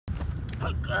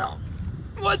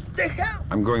What the hell?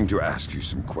 I'm going to ask you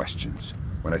some questions.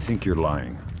 When I think you're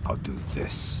lying, I'll do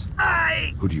this.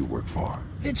 Who do you work for?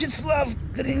 Vyacheslav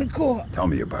Grinko. Tell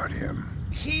me about him.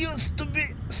 He used to be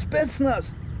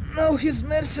Spetsnaz. Now he's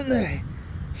mercenary.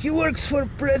 He works for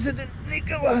President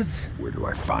Nikolaz. Where do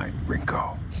I find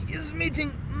Grinko? He's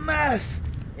meeting Mass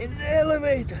in the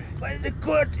elevator by the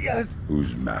courtyard.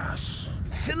 Who's Mass?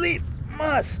 Philippe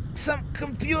Mass, some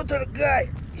computer guy.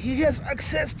 He has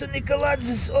access to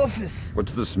Nikolaz's office.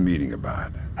 What's this meeting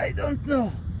about? I don't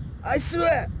know. I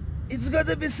swear, it's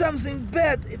gotta be something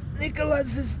bad if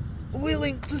Nikolaz is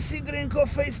willing to see Grinko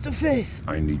face to face.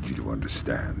 I need you to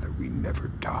understand that we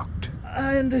never talked.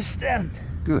 I understand.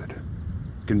 Good.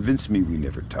 Convince me we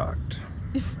never talked.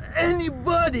 If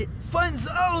anybody finds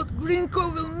out,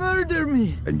 Grinko will murder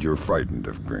me. And you're frightened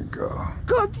of Grinko?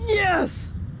 God,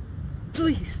 yes!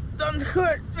 Please, don't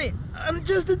hurt me. I'm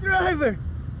just a driver.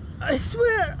 I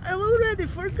swear, I've already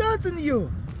forgotten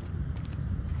you.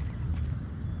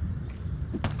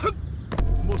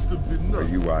 Must have been Are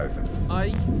you Ivan?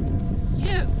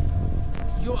 Yes.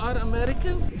 You are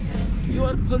American? You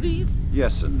are police?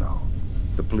 Yes and no.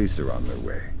 The police are on their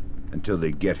way. Until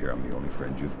they get here, I'm the only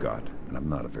friend you've got, and I'm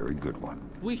not a very good one.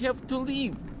 We have to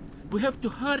leave. We have to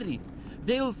hurry.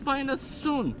 They'll find us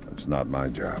soon. That's not my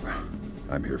job.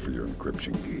 I'm here for your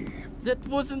encryption key. That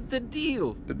wasn't the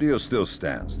deal. The deal still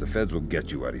stands. The feds will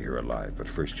get you out of here alive, but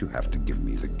first you have to give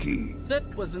me the key. That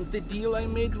wasn't the deal I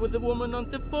made with the woman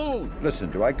on the phone. Listen,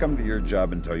 do I come to your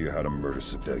job and tell you how to murder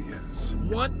civilians?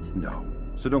 What? No.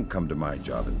 So don't come to my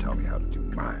job and tell me how to do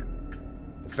mine.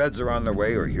 The feds are on their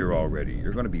way or here already.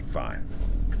 You're gonna be fine.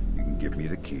 You can give me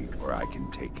the key, or I can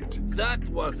take it. That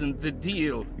wasn't the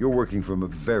deal. You're working from a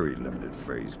very limited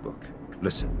phrase book.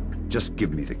 Listen, just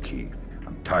give me the key.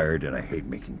 I'm tired and I hate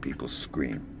making people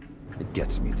scream. It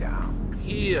gets me down.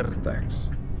 Here. Thanks.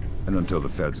 And until the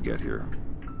feds get here,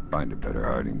 find a better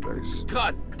hiding place.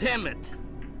 God damn it!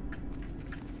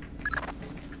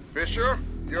 Fisher,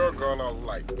 you're gonna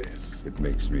like this. It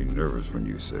makes me nervous when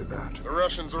you say that. The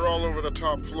Russians are all over the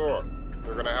top floor.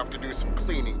 They're gonna have to do some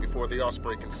cleaning before the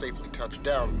Osprey can safely touch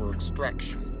down for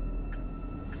extraction.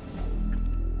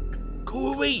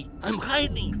 Go away! I'm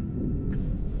hiding!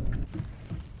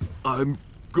 I'm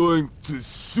going to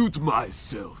shoot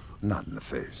myself. Not in the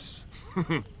face.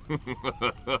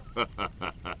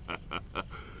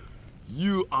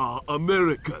 You are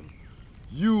American.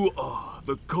 You are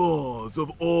the cause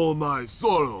of all my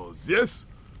sorrows, yes?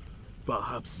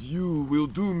 Perhaps you will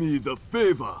do me the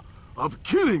favor of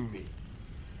killing me.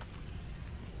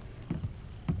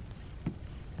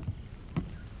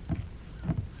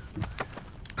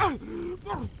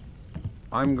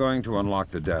 I'm going to unlock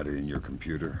the data in your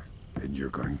computer, and you're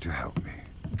going to help me.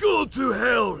 Go to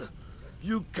hell!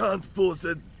 You can't force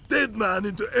a dead man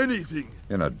into anything.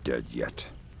 You're not dead yet.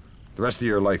 The rest of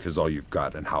your life is all you've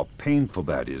got, and how painful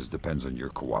that is depends on your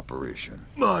cooperation.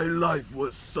 My life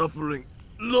was suffering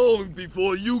long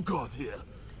before you got here.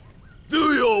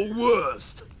 Do your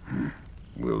worst.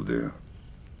 Will do.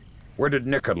 Where did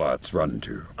Nikolaz run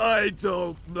to? I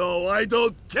don't know. I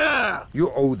don't care.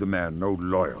 You owe the man no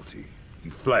loyalty. He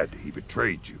fled. He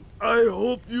betrayed you. I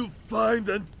hope you find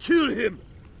and kill him.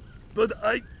 But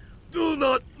I do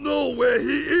not know where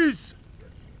he is.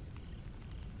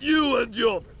 You and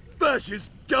your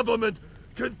fascist government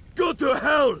can go to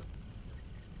hell.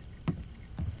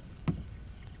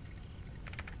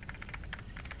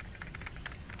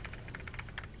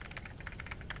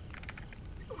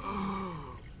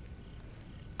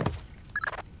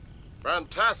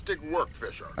 Fantastic work,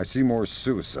 Fisher. I see more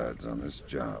suicides on this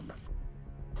job.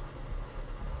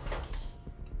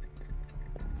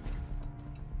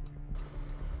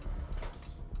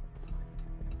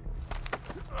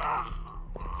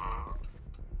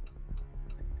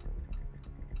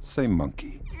 Say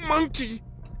monkey. Monkey!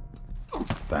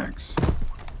 Thanks.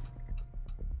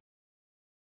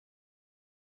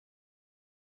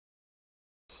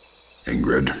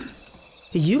 Ingrid.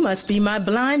 You must be my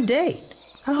blind date.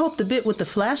 I hope the bit with the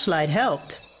flashlight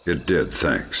helped. It did,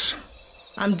 thanks.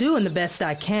 I'm doing the best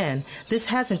I can. This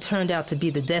hasn't turned out to be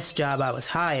the desk job I was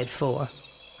hired for.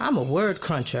 I'm a word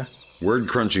cruncher. Word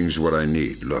crunching's what I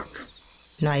need, look.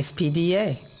 Nice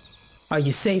PDA. Are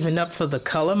you saving up for the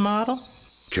color model?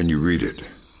 Can you read it?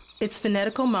 It's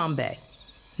phonetical Mambe.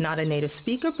 Not a native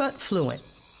speaker, but fluent.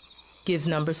 Gives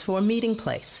numbers for a meeting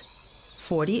place.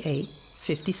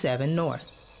 4857 North,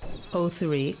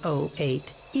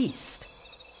 0308 East.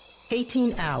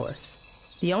 18 hours.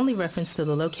 The only reference to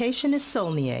the location is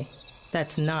Solnier.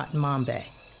 That's not Mambe.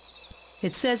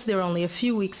 It says they're only a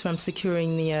few weeks from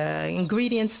securing the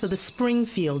ingredients for the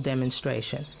Springfield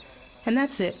demonstration. And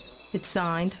that's it. It's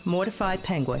signed, Mortified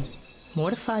Penguin.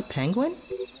 Mortified Penguin?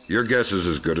 Your guess is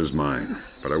as good as mine,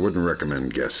 but I wouldn't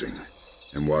recommend guessing.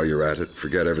 And while you're at it,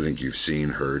 forget everything you've seen,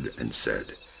 heard, and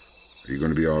said. Are you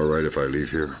going to be all right if I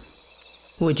leave here?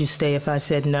 Would you stay if I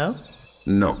said no?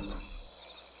 No.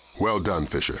 Well done,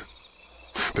 Fisher.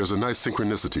 There's a nice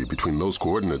synchronicity between those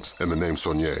coordinates and the name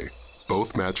Saulnier.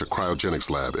 Both match a cryogenics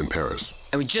lab in Paris.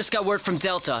 And we just got word from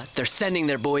Delta. They're sending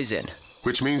their boys in.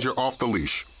 Which means you're off the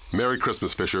leash. Merry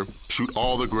Christmas, Fisher. Shoot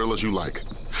all the gorillas you like.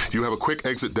 You have a quick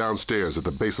exit downstairs at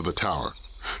the base of the tower.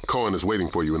 Cohen is waiting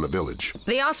for you in the village.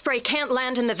 The Osprey can't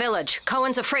land in the village.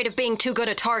 Cohen's afraid of being too good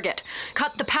a target.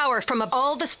 Cut the power from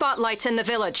all the spotlights in the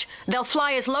village. They'll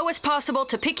fly as low as possible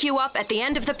to pick you up at the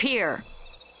end of the pier.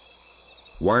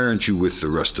 Why aren't you with the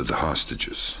rest of the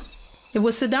hostages? It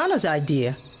was Sedana's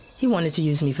idea. He wanted to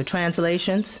use me for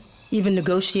translations, even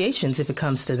negotiations if it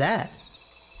comes to that.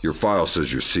 Your file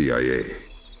says you're CIA.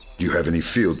 Do you have any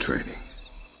field training?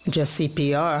 Just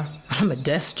CPR. I'm a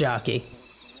desk jockey.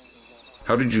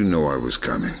 How did you know I was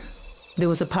coming? There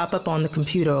was a pop-up on the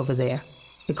computer over there.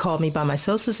 It called me by my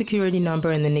social security number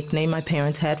and the nickname my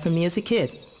parents had for me as a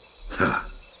kid. Huh.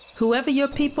 Whoever your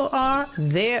people are,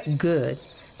 they're good.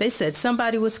 They said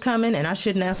somebody was coming and I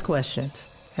shouldn't ask questions.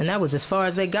 And that was as far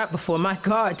as they got before my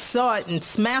guards saw it and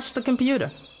smashed the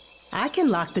computer. I can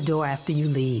lock the door after you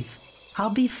leave. I'll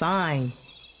be fine.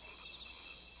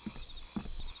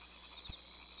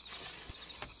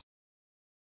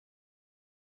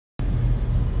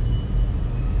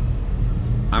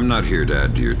 I'm not here to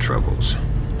add to your troubles.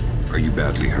 Are you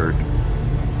badly hurt?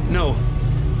 No.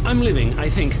 I'm living, I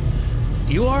think.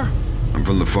 You are? I'm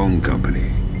from the phone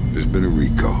company. There's been a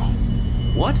recall.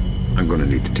 What? I'm gonna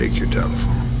need to take your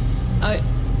telephone.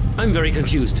 I'm very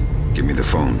confused. Give me the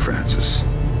phone, Francis.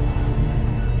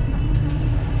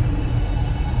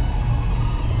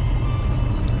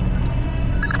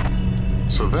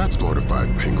 So that's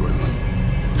Mortified Penguin.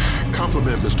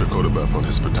 Compliment Mr. Codebeth on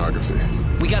his photography.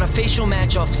 We got a facial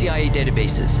match off CIA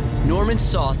databases. Norman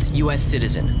Soth, U.S.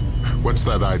 citizen. What's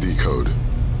that ID code?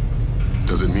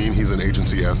 Does it mean he's an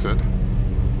agency asset?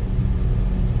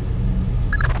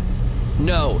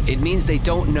 No, it means they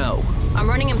don't know. I'm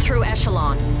running him through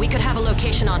Echelon. We could have a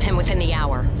location on him within the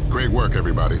hour. Great work,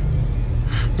 everybody.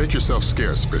 Make yourself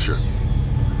scarce, Fisher.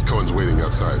 Cohen's waiting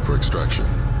outside for extraction.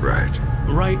 Right.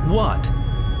 Right what?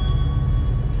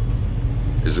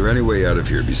 Is there any way out of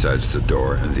here besides the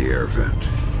door and the air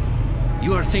vent?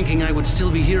 You are thinking I would still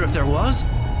be here if there was?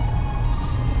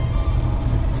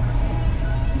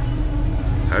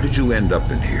 How did you end up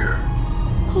in here?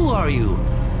 Who are you?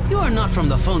 You are not from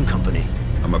the phone company.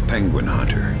 I'm a penguin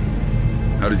hunter.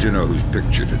 How did you know whose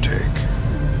picture to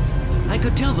take? I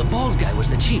could tell the bald guy was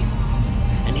the chief.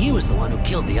 And he was the one who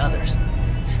killed the others.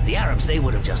 The Arabs, they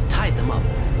would have just tied them up.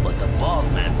 But the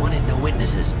bald man wanted no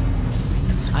witnesses.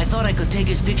 I thought I could take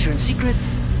his picture in secret,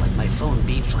 but my phone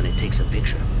beeps when it takes a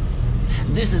picture.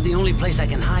 This is the only place I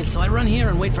can hide, so I run here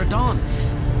and wait for dawn.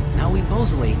 Now we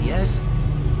both wait, yes?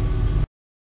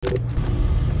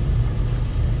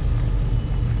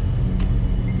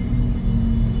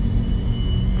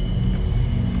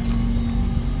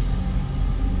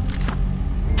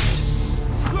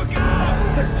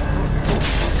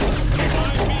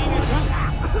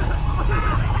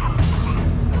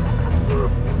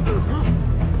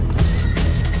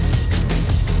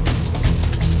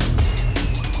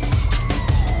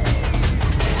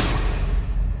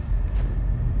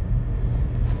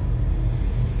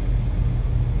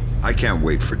 I can't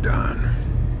wait for dawn.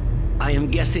 I am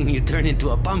guessing you turn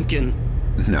into a pumpkin.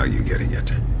 Now you're getting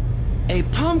it. A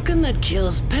pumpkin that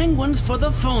kills penguins for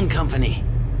the phone company.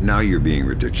 Now you're being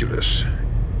ridiculous.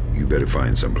 You better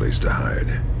find someplace to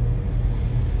hide.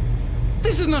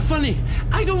 This is not funny.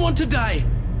 I don't want to die.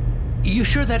 You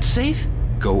sure that's safe?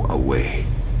 Go away.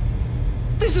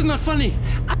 This is not funny.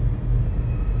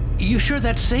 You sure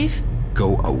that's safe?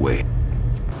 Go away.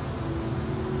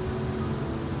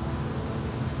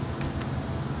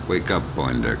 Wake up,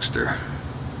 Poindexter.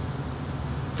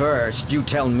 First, you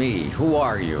tell me, who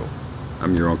are you?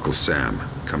 I'm your Uncle Sam.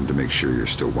 Come to make sure you're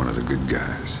still one of the good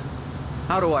guys.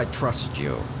 How do I trust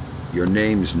you? Your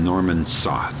name's Norman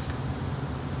Soth.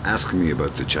 Ask me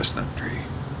about the chestnut tree.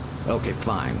 Okay,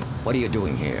 fine. What are you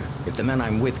doing here? If the men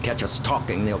I'm with catch us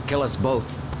talking, they'll kill us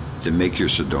both. Then make your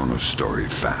Sedona story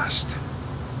fast.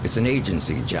 It's an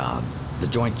agency job. The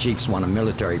Joint Chiefs want a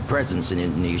military presence in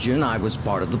Indonesia, and I was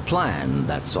part of the plan.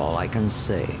 That's all I can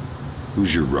say.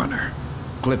 Who's your runner?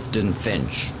 Clifton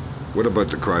Finch. What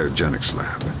about the cryogenics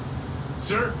lab?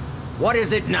 Sir? What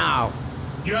is it now?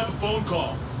 You have a phone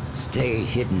call. Stay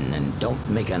hidden and don't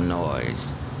make a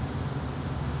noise.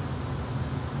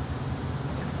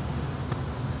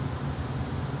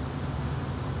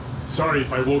 Sorry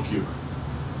if I woke you.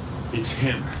 It's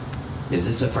him. Is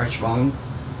this a fresh phone?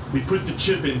 We put the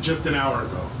chip in just an hour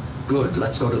ago. Good,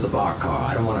 let's go to the bar car.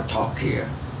 I don't want to talk here.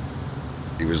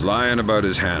 He was lying about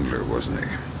his handler, wasn't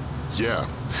he? Yeah.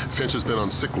 Finch has been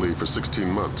on sick leave for 16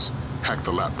 months. Hack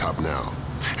the laptop now.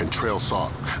 And trail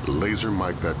Soft. Laser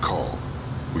mic that call.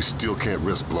 We still can't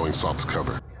risk blowing Soft's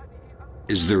cover.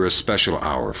 Is there a special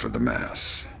hour for the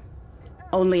mass?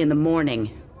 Only in the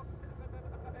morning.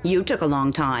 You took a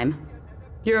long time.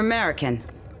 You're American.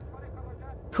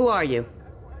 Who are you?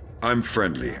 I'm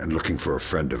friendly and looking for a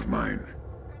friend of mine.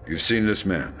 You've seen this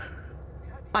man?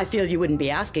 I feel you wouldn't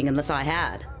be asking unless I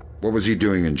had. What was he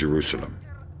doing in Jerusalem?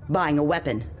 Buying a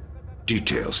weapon.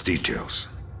 Details.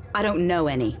 I don't know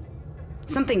any.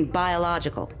 Something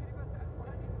biological.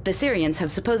 The Syrians have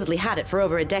supposedly had it for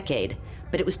over a decade,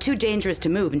 but it was too dangerous to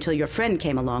move until your friend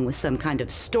came along with some kind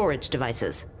of storage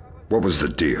devices. What was the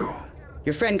deal?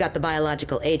 Your friend got the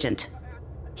biological agent.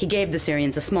 He gave the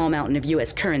Syrians a small mountain of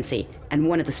US currency and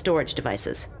one of the storage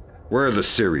devices. Where are the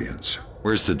Syrians?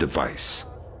 Where's the device?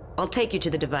 I'll take you to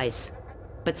the device,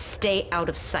 but stay out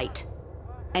of sight.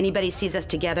 Anybody sees us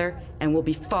together, and we'll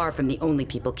be far from the only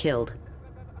people killed.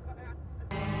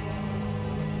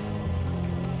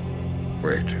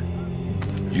 Wait.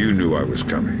 You knew I was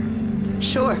coming?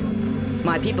 Sure.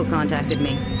 My people contacted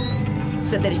me.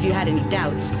 Said that if you had any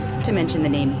doubts, to mention the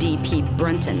name D.P.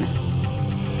 Brunton.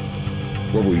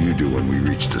 What will you do when we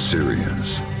reach the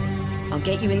Syrians? I'll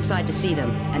get you inside to see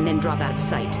them, and then drop out of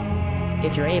sight.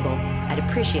 If you're able, I'd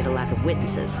appreciate a lack of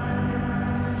witnesses.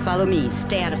 Follow me,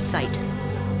 stay out of sight.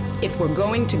 If we're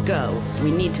going to go, we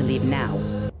need to leave now.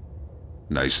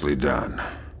 Nicely done.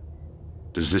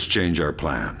 Does this change our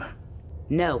plan?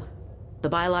 No. The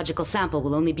biological sample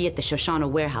will only be at the Shoshana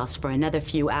warehouse for another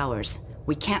few hours.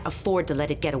 We can't afford to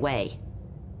let it get away.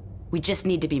 We just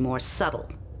need to be more subtle.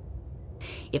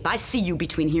 If I see you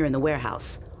between here and the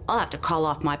warehouse, I'll have to call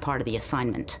off my part of the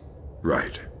assignment.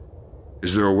 Right.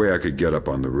 Is there a way I could get up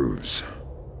on the roofs?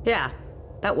 Yeah,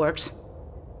 that works.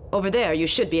 Over there, you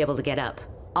should be able to get up.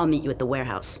 I'll meet you at the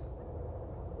warehouse.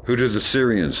 Who do the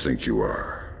Syrians think you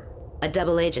are? A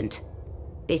double agent.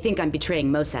 They think I'm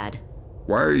betraying Mossad.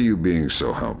 Why are you being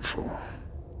so helpful?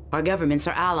 Our governments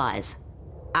are allies.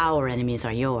 Our enemies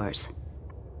are yours.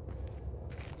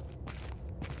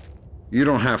 You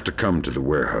don't have to come to the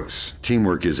warehouse.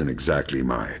 Teamwork isn't exactly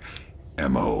my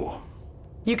M.O.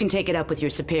 You can take it up with your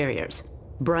superiors.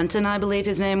 Brunton, I believe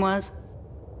his name was.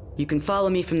 You can follow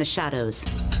me from the shadows.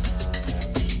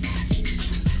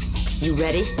 You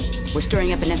ready? We're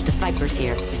stirring up a nest of vipers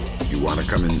here. You want to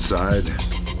come inside?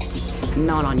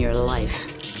 Not on your life.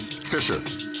 Fisher,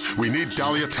 we need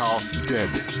Dahlia Tal dead.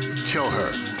 Kill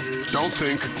her. Don't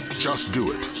think, just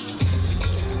do it.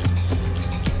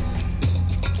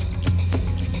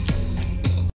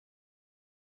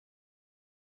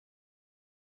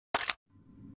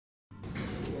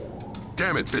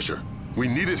 Damn it, Fisher. We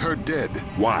needed her dead.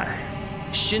 Why?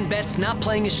 Shin Bet's not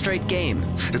playing a straight game.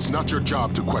 It's not your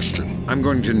job to question. I'm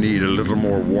going to need a little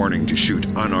more warning to shoot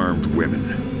unarmed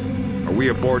women. Are we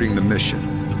aborting the mission?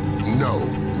 No,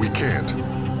 we can't.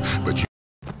 But you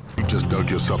just dug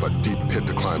yourself a deep pit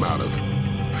to climb out of.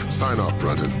 Sign off,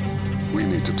 Brunton. We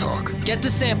need to talk. Get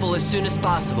the sample as soon as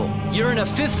possible. You're in a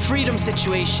Fifth Freedom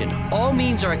situation. All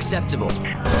means are acceptable.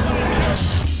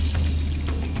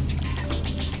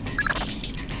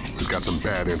 We've got some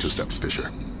bad intercepts, Fisher.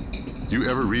 You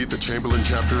ever read the Chamberlain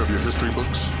chapter of your history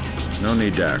books? No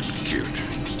need to act cute.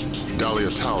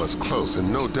 Dahlia Tal is close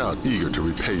and no doubt eager to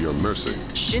repay your mercy.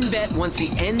 Shin Bet wants the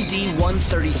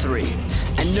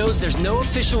ND-133 and knows there's no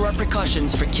official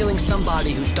repercussions for killing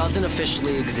somebody who doesn't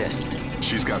officially exist.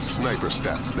 She's got sniper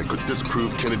stats that could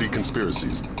disprove Kennedy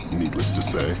conspiracies, needless to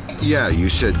say. Yeah, you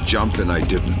said jump and I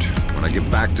didn't. When I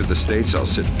get back to the States, I'll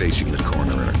sit facing the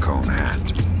corner in a cone hat.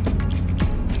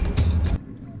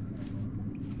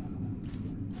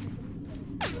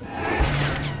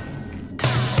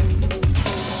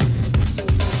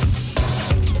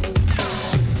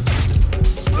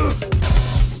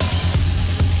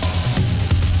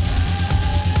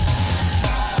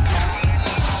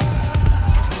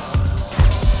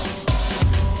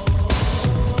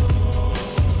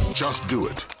 Just do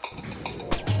it.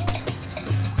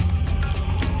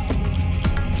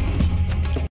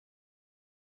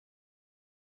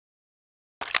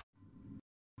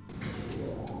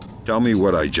 Tell me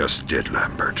what I just did,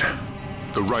 Lambert.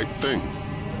 The right thing.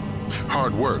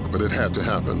 Hard work, but it had to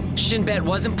happen. Shin Bet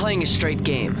wasn't playing a straight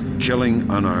game. Killing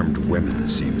unarmed women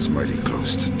seems mighty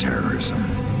close to terrorism.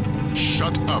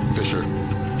 Shut up, Fisher.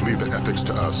 Leave the ethics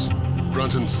to us.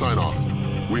 Brunton, sign off.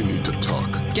 We need to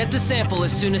talk. Get the sample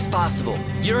as soon as possible.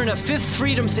 You're in a Fifth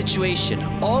Freedom situation.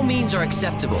 All means are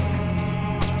acceptable.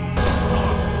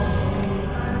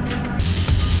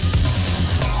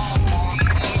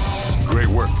 Great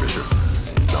work, Fisher.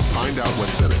 Now find out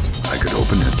what's in it. I could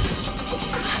open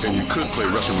it. And you could play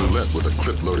Russian roulette with a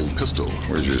clip-loading pistol.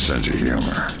 Where's your sense of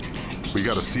humor? We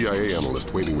got a CIA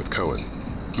analyst waiting with Cohen.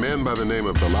 Man by the name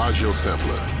of Bellagio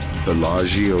Sampler.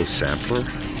 Bellagio Sampler?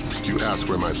 You asked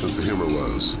where my sense of humor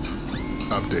was.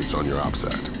 Updates on your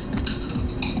OPSAT.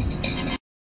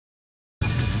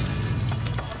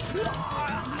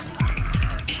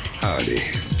 Howdy.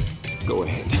 Go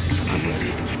ahead. I'm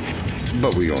ready.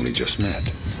 But we only just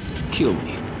met. Kill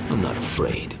me. I'm not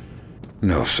afraid.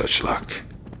 No such luck.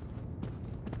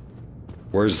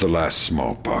 Where's the last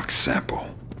smallpox sample?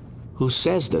 Who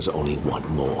says there's only one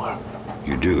more?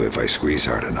 You do if I squeeze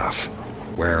hard enough.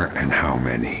 Where and how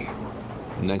many?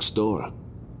 Next door.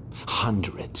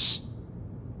 Hundreds.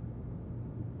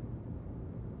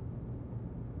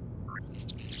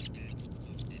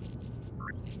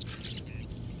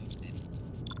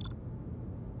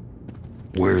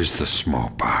 Where's the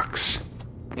smallpox?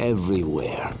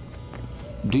 Everywhere.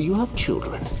 Do you have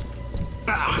children?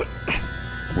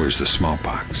 Where's the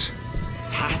smallpox?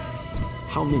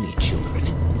 How many children?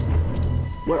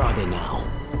 Where are they now?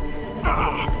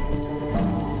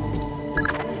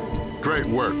 Great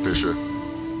work, Fisher.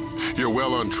 You're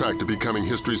well on track to becoming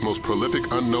history's most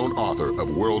prolific unknown author of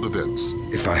world events.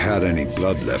 If I had any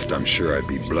blood left, I'm sure I'd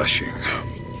be blushing.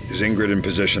 Is Ingrid in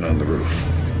position on the roof?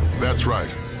 That's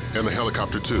right. And the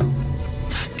helicopter, too.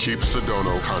 Keep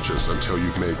Sedano conscious until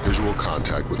you've made visual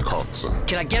contact with Carlson.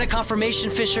 Can I get a confirmation,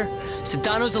 Fisher?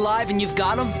 Sedano's alive and you've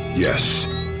got him? Yes.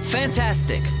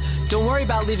 Fantastic. Don't worry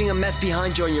about leaving a mess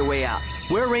behind you on your way out.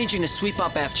 We're arranging to sweep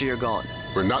up after you're gone.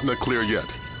 We're not in the clear yet.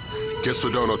 Get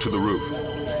Sedano to the roof.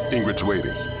 Ingrid's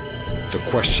waiting. The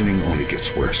questioning only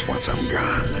gets worse once I'm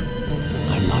gone.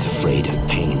 I'm not afraid of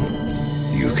pain.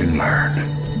 You can learn.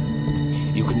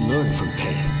 You can learn from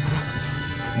pain.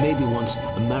 Maybe once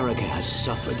America has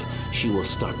suffered, she will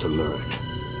start to learn.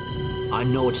 I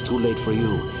know it's too late for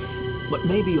you, but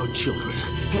maybe your children.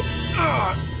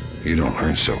 You don't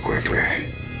learn so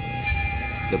quickly.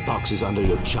 The box is under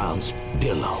your child's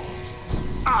pillow.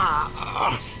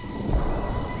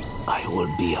 I will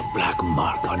be a black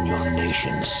mark on your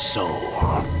nation's soul.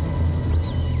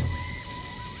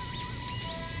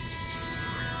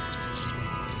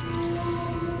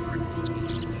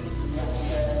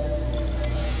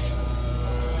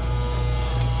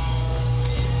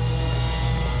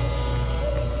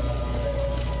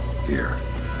 Here.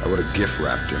 I would have gift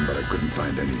wrapped him, but I couldn't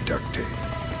find any duct tape.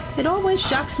 It always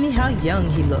shocks me how young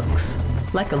he looks.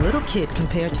 Like a little kid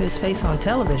compared to his face on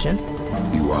television.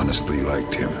 You honestly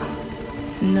liked him?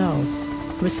 No.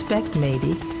 Respect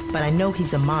maybe, but I know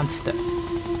he's a monster.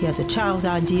 He has a child's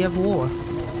idea of war.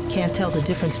 Can't tell the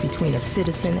difference between a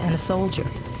citizen and a soldier.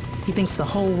 He thinks the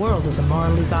whole world is a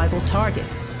morally viable target.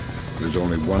 There's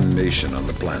only one nation on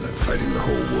the planet fighting the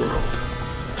whole world.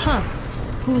 Huh.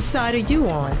 Whose side are you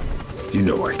on? You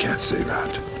know I can't say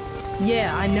that.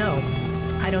 Yeah, I know.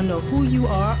 I don't know who you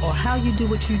are or how you do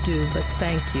what you do, but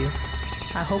thank you.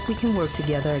 I hope we can work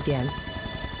together again.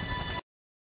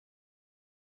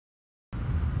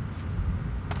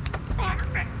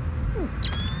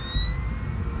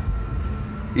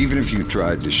 Even if you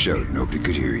tried to shout, nobody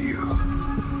could hear you.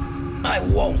 I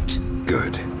won't.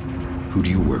 Good. Who do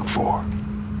you work for?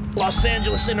 Los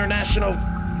Angeles International.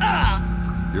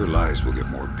 Your lives will get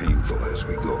more painful as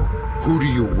we go. Who do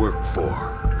you work for?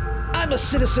 I'm a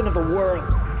citizen of the world.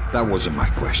 That wasn't my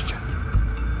question.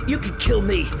 You can kill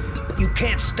me, but you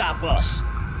can't stop us.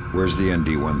 Where's the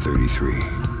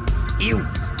ND-133?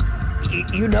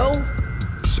 You know?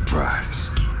 Surprise.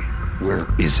 Where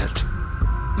is it?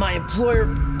 My employer...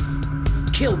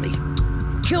 Kill me.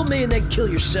 Kill me and then kill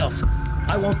yourself.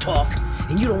 I won't talk,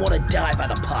 and you don't want to die by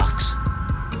the pox.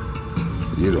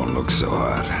 You don't look so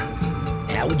hot.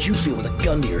 How would you feel with a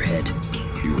gun to your head?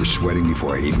 You were sweating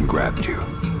before I even grabbed you.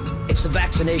 It's the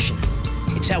vaccination.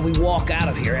 It's how we walk out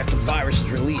of here after the virus is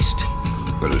released.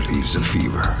 But it leaves a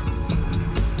fever.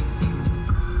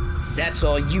 That's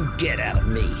all you get out of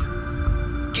me.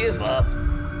 Give up.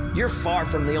 You're far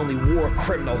from the only war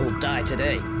criminal who'll die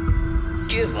today.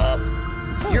 Give up.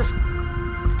 You're...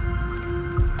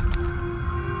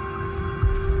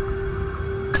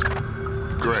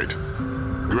 Great.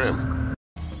 Grim.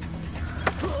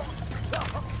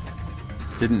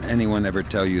 Didn't anyone ever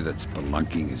tell you that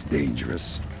spelunking is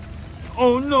dangerous?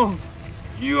 Oh no!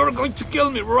 You're going to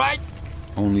kill me, right?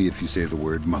 Only if you say the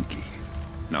word monkey.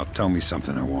 Now tell me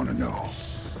something I want to know.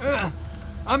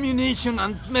 ammunition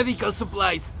and medical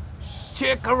supplies.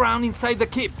 Check around inside the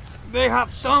keep. They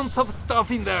have tons of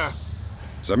stuff in there.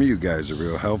 Some of you guys are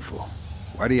real helpful.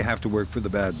 Why do you have to work for the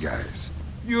bad guys?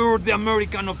 You're the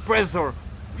American oppressor.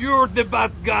 You're the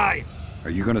bad guy. Are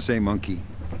you gonna say monkey?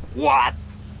 What?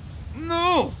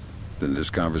 No! Then this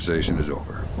conversation is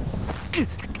over.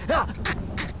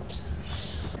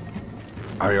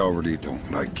 I already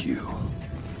don't like you.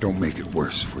 Don't make it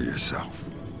worse for yourself.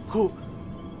 Who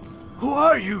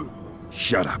are you?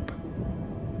 Shut up.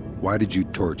 Why did you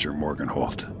torture Morgan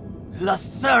Holt?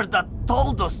 Lacerda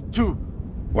told us to.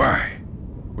 Why?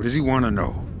 What does he want to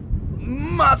know?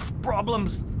 Math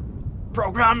problems.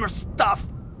 Programmer stuff.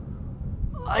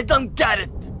 I don't get it.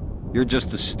 You're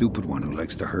just the stupid one who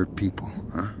likes to hurt people,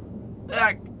 huh?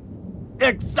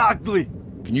 Exactly.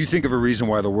 Can you think of a reason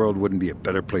why the world wouldn't be a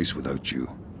better place without you?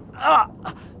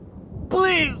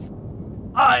 Please.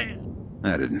 I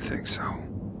didn't think so.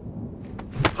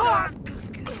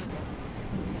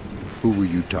 Who were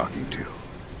you talking to?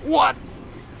 What?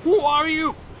 Who are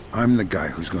you? I'm the guy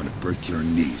who's going to break your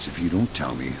knees if you don't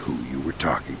tell me who you were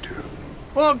talking to.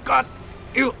 Oh God!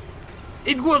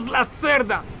 It was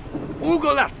Lacerda!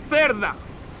 Hugo Lacerda!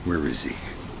 Where is he?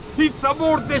 It's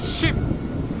aboard the ship!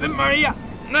 The Maria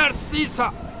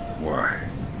Narcisa! Why?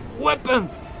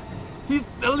 Weapons! He's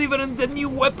delivering the new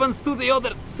weapons to the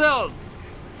other cells!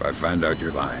 If I find out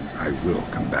you're lying, I will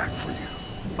come back for you.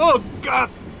 Oh God!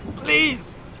 Please!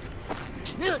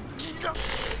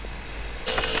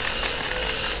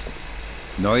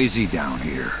 Noisy down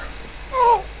here.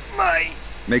 Oh my!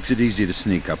 Makes it easy to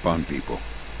sneak up on people.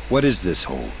 What is this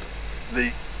hold?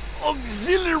 The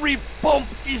auxiliary pump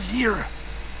is here.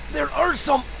 There are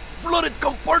some flooded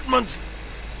compartments.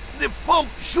 The pump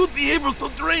should be able to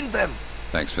drain them.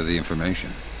 Thanks for the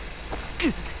information.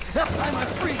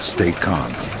 Stay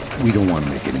calm. We don't want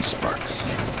to make any sparks.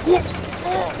 Who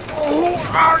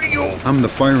are you? I'm the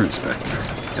fire inspector,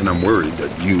 and I'm worried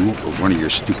that you or one of your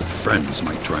stupid friends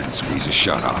might try and squeeze a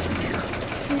shot off in here.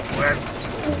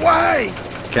 Why?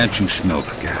 Can't you smell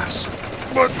the gas?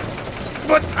 But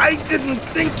I didn't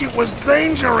think it was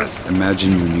dangerous.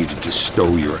 Imagine you needed to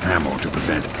stow your ammo to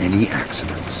prevent any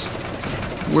accidents.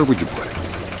 Where would you put it?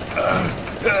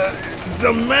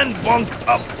 The men bunk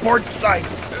up port side.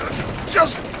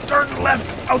 Just turn left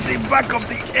out the back of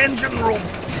the engine room.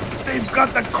 They've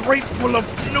got a crate full of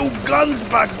new guns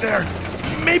back there.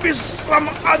 Maybe some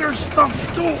other stuff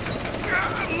too.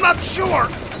 I'm not sure.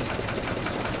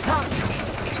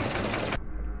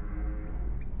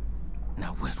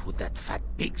 Now where would that fat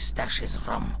pig stash his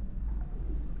rum?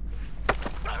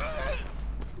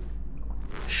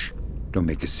 Shh. Don't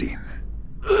make a scene.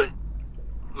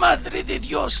 Madre de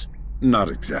Dios. Not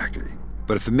exactly.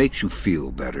 But if it makes you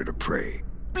feel better to pray.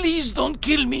 Please don't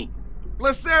kill me.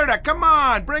 Lacerda, come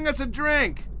on! Bring us a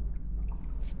drink!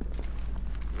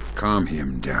 Calm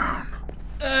him down.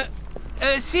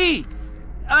 See,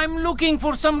 I'm looking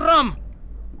for some rum.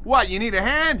 What, you need a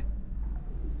hand?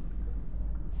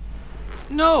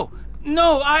 No,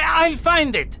 I'll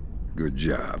find it. Good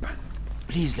job.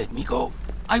 Please let me go.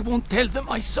 I won't tell them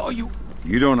I saw you.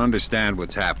 You don't understand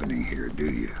what's happening here, do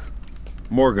you?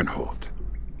 Morgan Holt.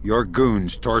 Your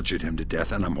goons tortured him to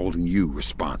death, and I'm holding you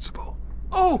responsible.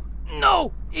 Oh,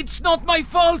 no! It's not my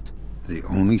fault! The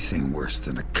only thing worse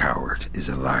than a coward is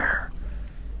a liar.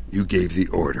 You gave the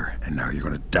order, and now you're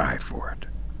gonna die for it.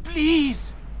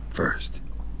 Please! First,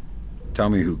 tell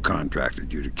me who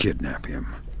contracted you to kidnap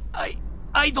him.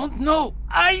 I don't know.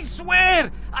 I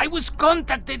swear! I was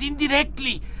contacted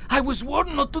indirectly. I was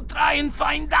warned not to try and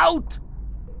find out.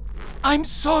 I'm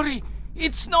sorry.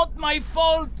 It's not my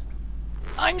fault.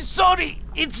 I'm sorry.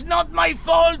 It's not my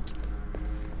fault.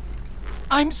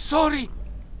 I'm sorry.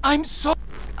 I'm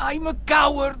a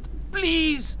coward.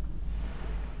 Please.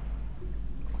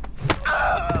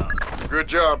 Good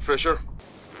job, Fisher.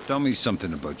 Tell me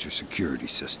something about your security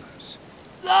systems.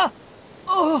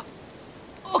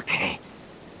 Okay.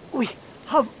 We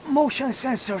have motion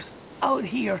sensors out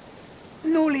here,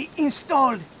 newly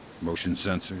installed. Motion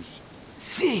sensors?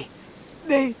 See,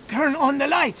 they turn on the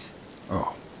lights.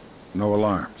 Oh, no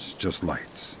alarms, just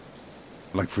lights.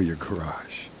 Like for your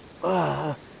garage.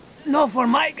 No for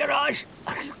my garage.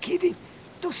 Are you kidding?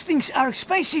 Those things are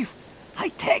expensive.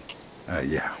 High-tech.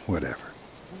 Yeah, whatever.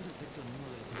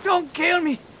 Don't kill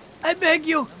me. I beg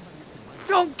you.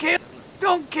 Don't kill.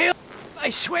 I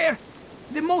swear,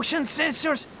 the motion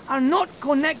sensors are not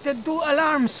connected to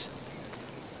alarms.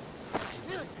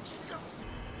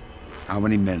 How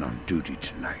many men on duty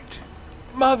tonight?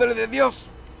 Madre de Dios.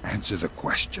 Answer the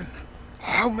question.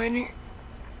 How many?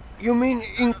 You mean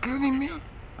including me?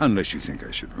 Unless you think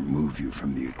I should remove you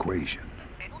from the equation.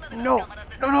 No,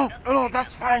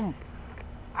 that's fine.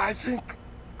 I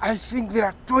think there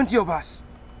are 20 of us.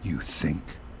 You think?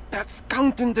 That's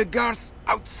counting the guards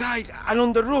outside and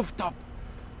on the rooftop,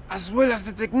 as well as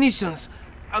the technicians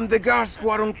and the guards who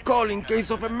are on call in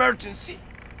case of emergency.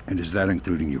 And is that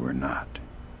including you or not?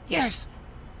 Yes,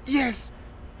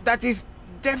 that is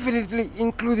definitely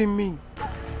including me.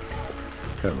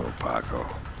 Hello, Paco.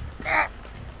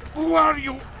 Who are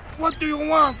you? What do you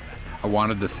want? I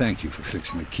wanted to thank you for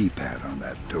fixing the keypad on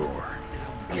that door.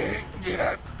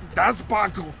 Yeah, that's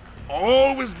Paco.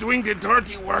 Always doing the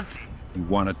dirty work. You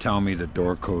want to tell me the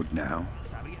door code now?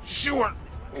 Sure,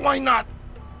 why not?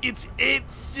 It's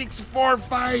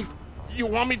 8645. You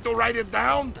want me to write it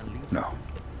down? No,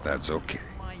 that's okay.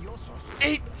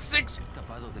 86.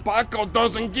 Paco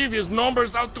doesn't give his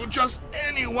numbers out to just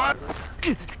anyone.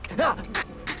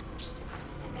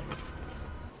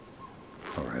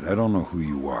 All right, I don't know who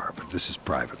you are, but this is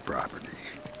private property.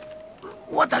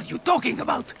 What are you talking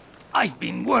about? I've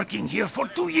been working here for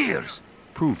 2 years.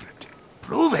 Prove it.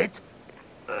 Prove it?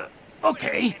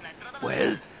 Okay.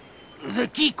 Well, the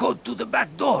key code to the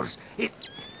back doors,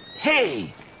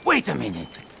 Hey, wait a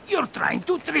minute. You're trying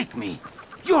to trick me.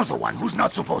 You're the one who's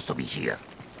not supposed to be here.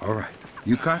 All right,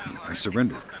 you caught me. I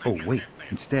surrendered. Oh, wait,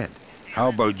 instead, how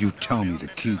about you tell me the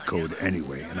key code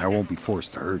anyway, and I won't be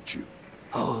forced to hurt you?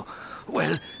 Oh,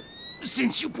 well,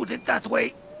 since you put it that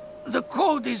way, the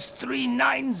code is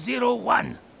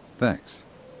 3901. Thanks.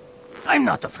 I'm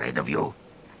not afraid of you.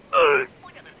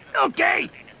 Okay,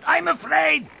 I'm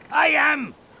afraid. I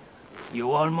am.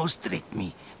 You almost tricked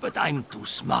me, but I'm too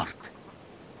smart.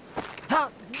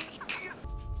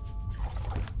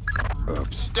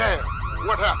 Oops. Damn,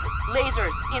 what happened?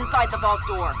 Lasers inside the vault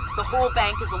door. The whole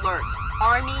bank is alert.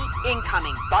 Army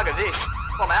incoming. Bugger this.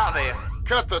 I'm out of there.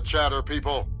 Cut the chatter,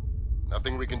 people.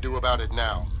 Nothing we can do about it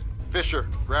now. Fisher,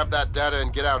 grab that data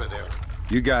and get out of there.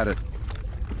 You got it.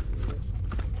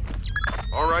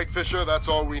 All right, Fisher, that's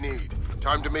all we need.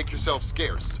 Time to make yourself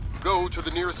scarce. Go to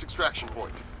the nearest extraction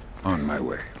point. On my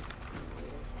way.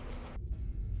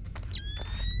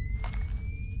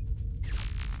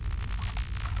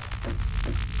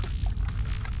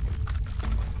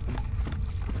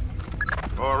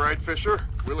 All right, Fisher.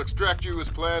 We'll extract you as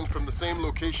planned from the same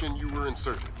location you were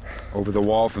inserted. Over the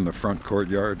wall from the front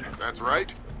courtyard? That's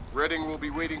right. Redding will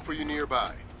be waiting for you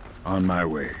nearby. On my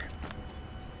way.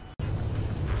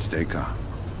 Stay calm.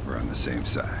 We're on the same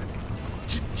side.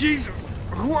 Jesus!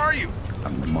 Who are you?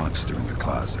 I'm the monster in the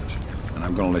closet. And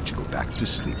I'm gonna let you go back to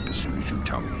sleep as soon as you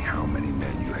tell me how many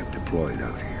men you have deployed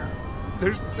out here.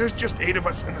 There's just 8 of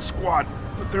us in the squad,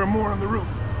 but there are more on the roof.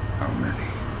 How many?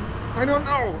 I don't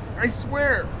know. I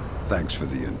swear. Thanks for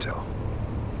the intel.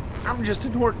 I'm just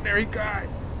an ordinary guy.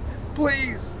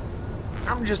 Please.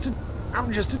 I'm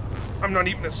not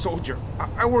even a soldier.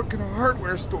 I work in a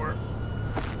hardware store.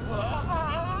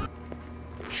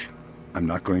 Shh. I'm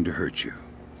not going to hurt you.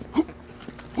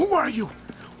 Who are you?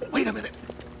 Wait a minute.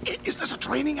 Is this a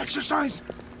training exercise?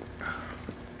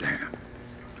 Damn.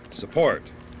 Support.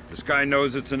 This guy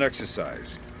knows it's an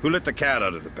exercise. Who let the cat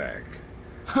out of the bag?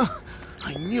 Huh.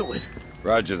 I knew it.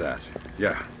 Roger that.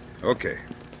 Yeah. Okay.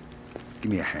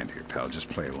 Give me a hand here, pal. Just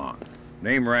play along.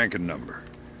 Name, rank, and number.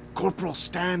 Corporal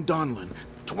Stan Donlin,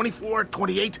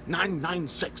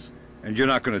 24-28-996. And you're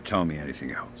not going to tell me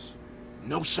anything else?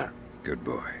 No, sir. Good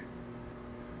boy.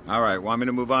 All right, want me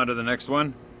to move on to the next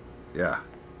one? Yeah.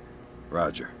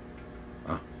 Roger.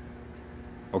 Huh?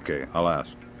 Okay, I'll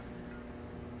ask.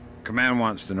 Command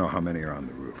wants to know how many are on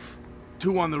the roof.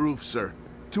 2 on the roof, sir.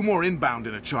 2 more inbound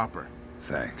in a chopper.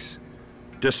 Thanks.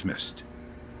 Dismissed.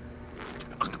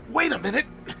 Wait a minute!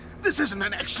 This isn't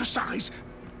an exercise!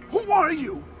 Who are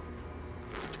you?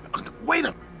 Wait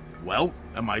a... Well,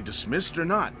 am I dismissed or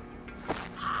not?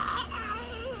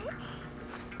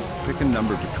 Pick a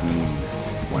number between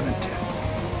 1 and 10.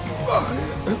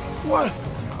 What?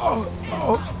 Oh,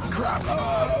 crap.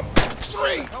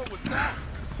 3!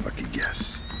 Lucky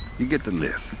guess. You get to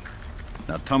live.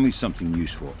 Now tell me something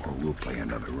useful or we'll play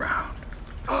another round.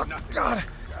 Oh, God.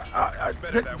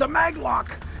 The mag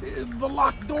lock. The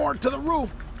locked door to the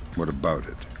roof. What about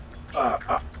it?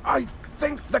 I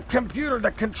think the computer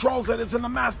that controls it is in the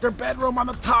master bedroom on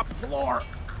the top floor.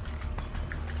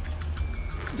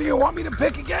 Do you want me to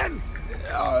pick again?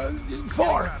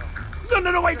 4.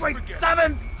 No, wait.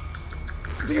 7.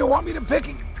 Do you want me to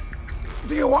pick?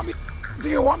 Do you want me?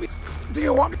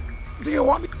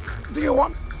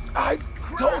 I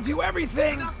told you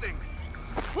everything.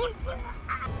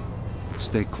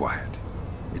 Stay quiet.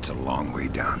 It's a long way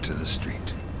down to the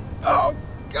street. Oh,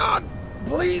 God,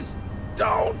 please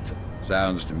don't.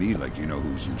 Sounds to me like you know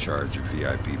who's in charge of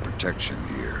VIP protection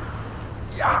here.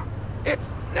 Yeah,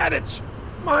 it's Nedich.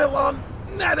 Mylon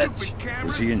Nedich.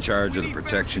 Was he in charge of the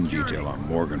protection detail on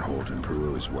Morganholt in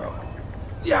Peru as well?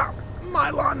 Yeah,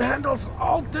 Mylon handles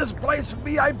all displaced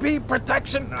VIP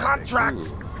protection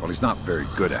contracts. Well, he's not very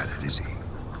good at it, is he?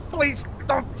 Please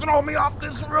don't throw me off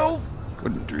this roof.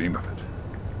 Wouldn't dream of it.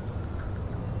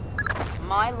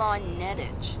 Mylon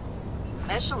Nedich.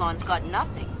 Echelon's got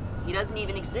nothing. He doesn't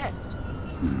even exist.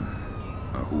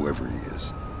 Whoever he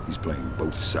is, he's playing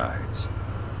both sides.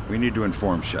 We need to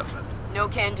inform Shetland. No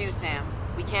can do, Sam.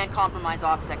 We can't compromise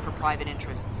OPSEC for private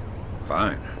interests.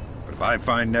 Fine. But if I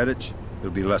find Nedich,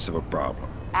 it'll be less of a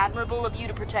problem. Admirable of you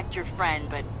to protect your friend,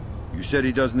 but... You said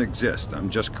he doesn't exist. I'm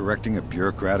just correcting a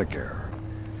bureaucratic error.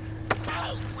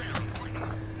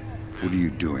 What are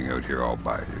you doing out here all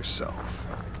by yourself?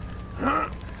 Huh?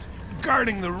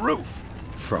 Guarding the roof.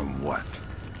 From what?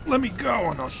 Let me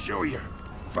go and I'll show you.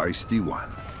 Feisty one.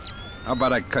 How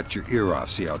about I cut your ear off,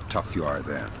 see how tough you are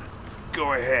then?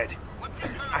 Go ahead.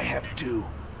 I have two.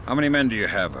 How many men do you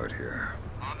have out here?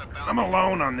 I'm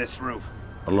alone on this roof.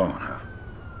 Alone, huh?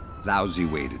 Lousy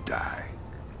way to die.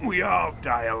 We all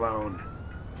die alone.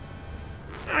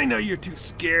 I know you're too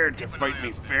scared to fight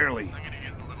me fairly.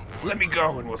 Let me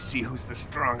go and we'll see who's the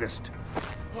strongest.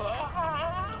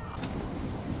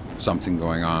 Something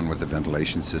going on with the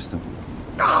ventilation system?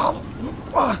 Oh!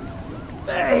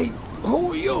 Hey,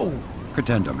 who are you?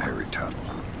 Pretend I'm Harry Tuttle.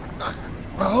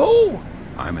 Who?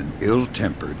 I'm an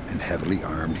ill-tempered and heavily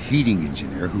armed heating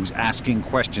engineer who's asking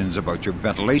questions about your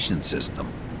ventilation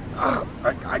system.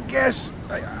 I guess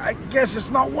it's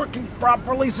not working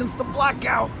properly since the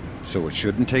blackout. So it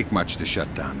shouldn't take much to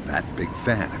shut down that big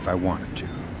fan if I wanted to.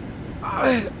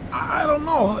 I don't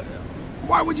know.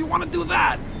 Why would you want to do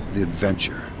that? The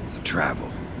adventure, the travel.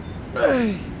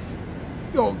 Hey,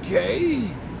 okay.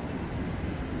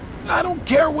 I don't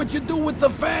care what you do with the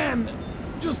fan.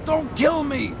 Just don't kill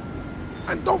me.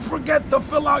 And don't forget to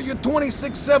fill out your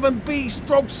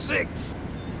 26-7B/6.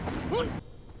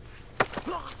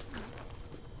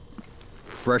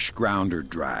 Fresh ground or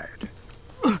dried?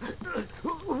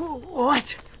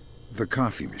 What? The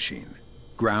coffee machine.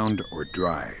 Ground or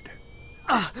dried?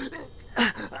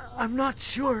 I'm not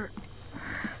sure.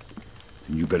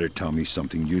 And you better tell me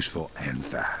something useful and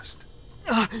fast.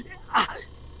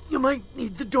 You might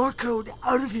need the door code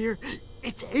out of here.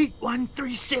 It's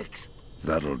 8136.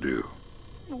 That'll do.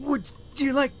 Would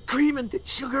you like cream and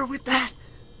sugar with that?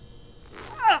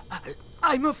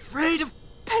 I'm afraid of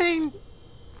pain.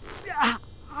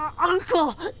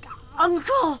 Uncle!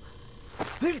 Uncle!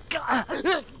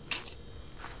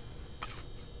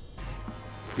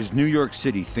 Is New York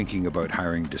City thinking about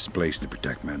hiring displaced to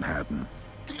protect Manhattan?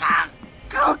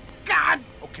 Oh, God!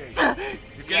 Okay, you're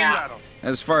getting rattled.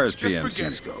 As far as Just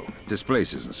PMCs go,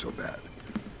 displace isn't so bad.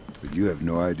 But you have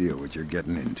no idea what you're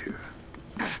getting into.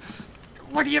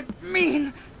 What do you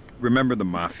mean? Remember the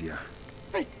Mafia?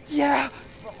 Yeah,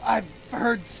 well, I've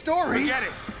heard stories. Forget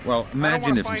it. Well,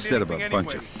 imagine if find instead of a anything bunch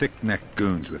anyway. of thick-necked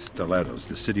goons with stilettos,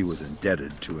 the city was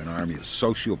indebted to an army of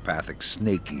sociopathic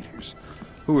snake-eaters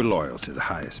who were loyal to the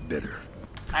highest bidder.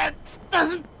 That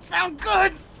doesn't sound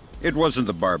good. It wasn't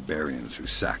the barbarians who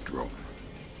sacked Rome.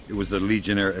 It was the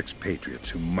legionnaire expatriates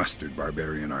who mustered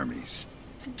barbarian armies.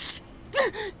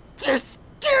 They're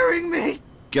scaring me.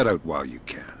 Get out while you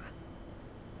can.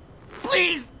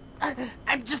 Please,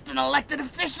 I'm just an elected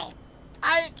official.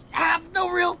 I have no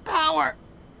real power.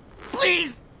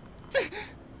 Please.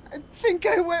 I think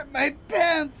I wet my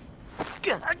pants.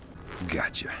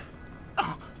 Gotcha.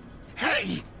 Oh,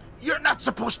 hey, you're not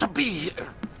supposed to be here.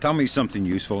 Tell me something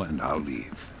useful and I'll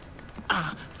leave.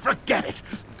 Forget it.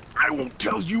 I won't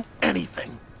tell you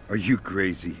anything. Are you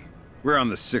crazy? We're on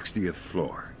the 60th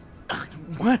floor.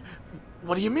 What?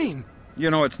 What do you mean?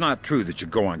 You know, it's not true that you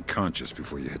go unconscious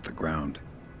before you hit the ground.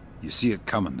 You see it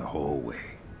coming the whole way.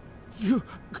 You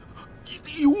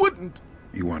wouldn't.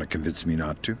 You want to convince me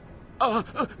not to?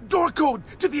 Door code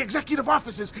to the executive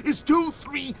offices is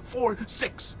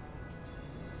 2346.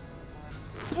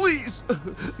 Please.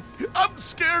 I'm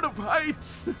scared of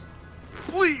heights.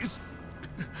 Please.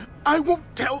 I won't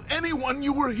tell anyone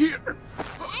you were here.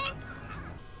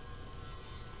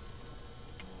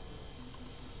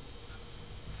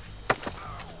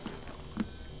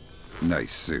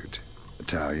 Nice suit.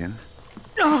 Italian?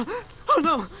 Oh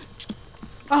no!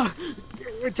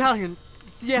 Italian.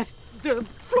 Yes, the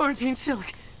Florentine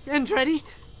silk. Andretti?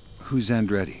 Who's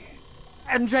Andretti?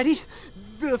 Andretti,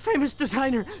 the famous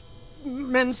designer.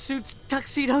 Men's suits,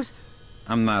 tuxedos.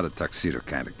 I'm not a tuxedo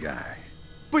kind of guy.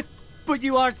 But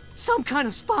you are some kind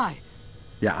of spy.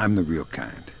 Yeah, I'm the real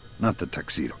kind, not the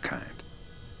tuxedo kind.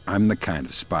 I'm the kind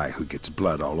of spy who gets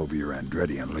blood all over your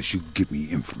Andretti unless you give me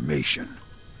information.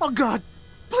 Oh God,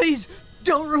 please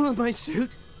don't ruin my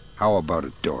suit. How about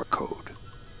a door code?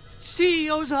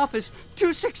 CEO's office,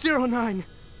 2609.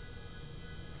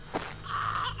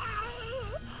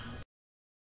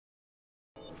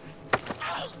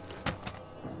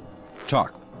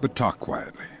 Talk, but talk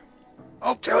quietly.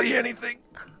 I'll tell you anything.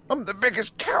 I'm the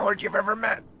biggest coward you've ever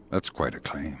met. That's quite a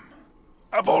claim.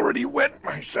 I've already wet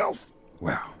myself.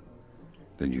 Well,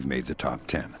 then you've made the top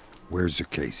 10. Where's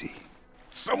Zerkesi?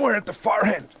 Somewhere at the far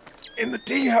end. In the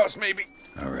tea house, maybe.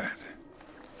 All right.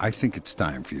 I think it's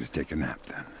time for you to take a nap,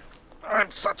 then.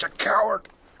 I'm such a coward.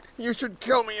 You should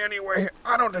kill me anyway.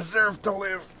 I don't deserve to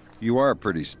live. You are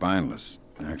pretty spineless,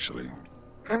 actually.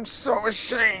 I'm so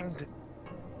ashamed.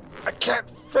 I can't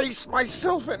face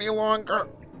myself any longer.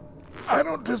 I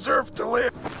don't deserve to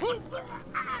live.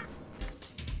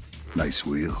 Nice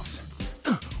wheels.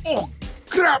 Oh,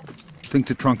 crap! Think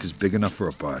the trunk is big enough for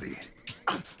a body?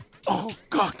 Oh,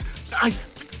 God.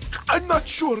 I'm not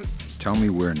sure. Tell me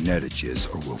where Nedich is,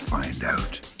 or we'll find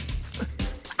out.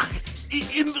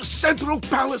 In the Central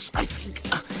Palace, I think.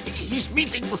 He's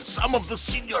meeting with some of the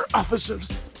senior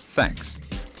officers. Thanks.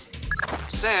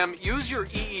 Sam, use your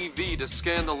EEV to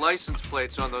scan the license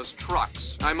plates on those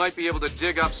trucks. I might be able to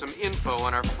dig up some info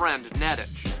on our friend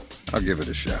Nedich. I'll give it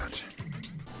a shot.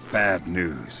 Bad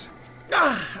news.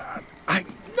 I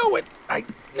know it. I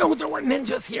know there were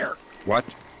ninjas here. What?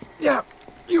 Yeah,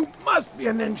 you must be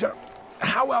a ninja.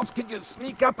 How else could you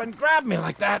sneak up and grab me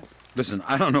like that? Listen,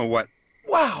 I don't know what...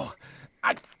 Wow,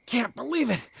 I can't believe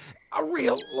it. A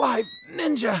real live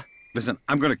ninja. Listen,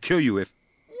 I'm gonna kill you if...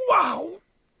 Wow,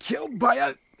 killed by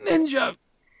a ninja.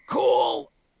 Cool.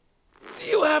 Do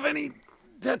you have any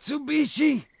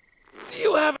Tetsubishi? Do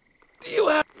you have...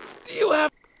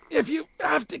 If you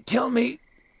have to kill me,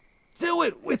 do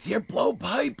it with your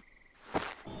blowpipe.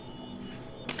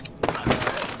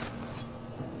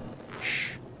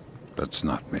 Shh. Let's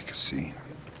not make a scene.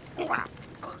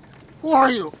 Who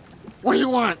are you? What do you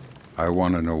want? I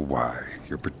want to know why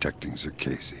you're protecting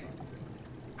Zerkesi.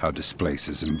 How Displace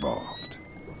is involved.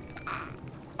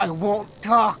 I won't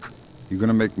talk. You're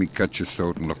gonna make me cut your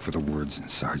throat and look for the words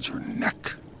inside your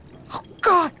neck. Oh,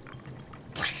 God.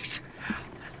 Please.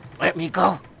 Let me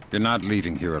go. You're not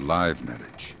leaving here alive,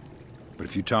 Nedich. But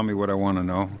if you tell me what I want to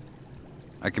know,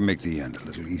 I can make the end a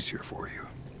little easier for you.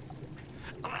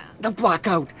 The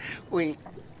blackout. We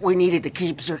needed to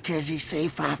keep Zerkesi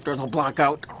safe after the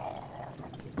blackout.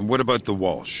 And what about the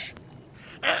Walsh?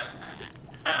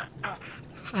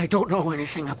 I don't know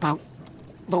anything about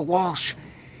the Walsh.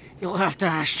 You'll have to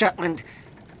ask Shetland.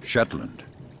 Shetland?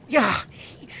 Yeah.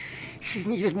 She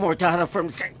needed more data from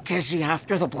Zerkesi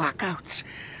after the blackouts.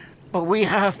 But we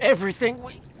have everything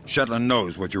we... Shetland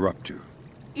knows what you're up to.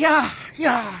 Yeah,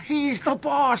 he's the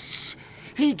boss.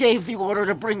 He gave the order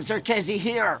to bring Zerkesi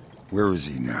here. Where is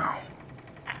he now?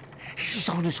 He's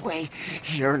on his way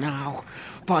here now,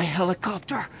 by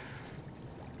helicopter.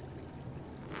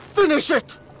 Finish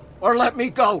it, or let me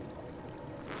go.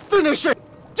 Finish it!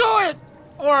 Do it!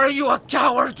 Or are you a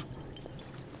coward?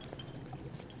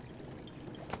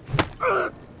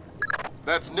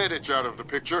 That's Nedich out of the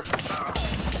picture.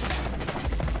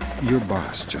 Your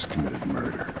boss just committed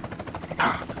murder.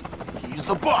 He's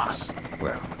the boss.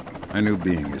 Well, I knew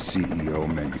being a CEO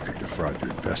meant you could defraud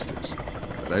your investors,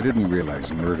 but I didn't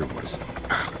realize murder was...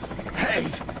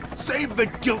 Hey, save the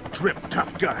guilt trip,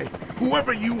 tough guy.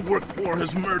 Whoever you work for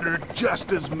has murdered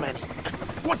just as many.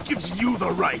 What gives you the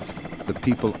right? The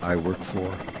people I work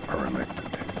for are elected.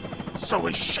 So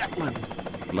is Shetland.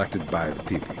 Elected by the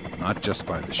people, not just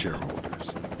by the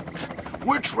shareholders.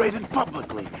 We're traded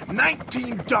publicly.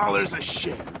 $19 a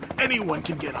share. Anyone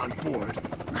can get on board.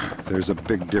 There's a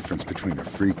big difference between a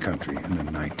free country and a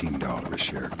 $19 a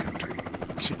share country.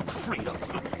 Freedom.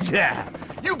 Yeah,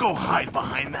 you go hide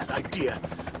behind that idea.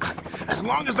 As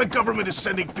long as the government is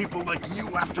sending people like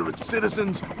you after its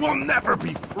citizens, we'll never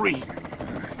be free.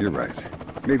 You're right.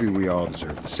 Maybe we all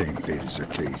deserve the same fate as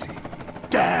Zerkesi.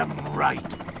 Damn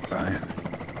right. Fine.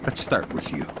 Let's start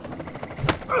with you.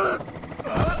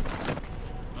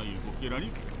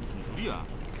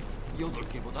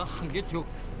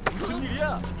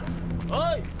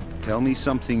 Tell me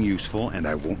something useful, and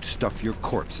I won't stuff your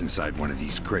corpse inside one of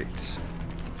these crates.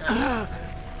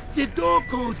 The door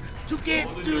code to get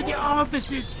to the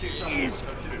offices is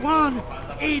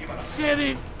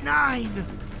 1879.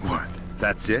 What?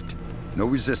 That's it? No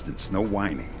resistance, no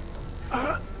whining.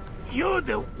 You're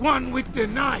the one with the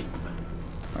knife.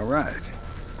 All right.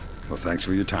 Well, thanks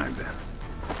for your time, then.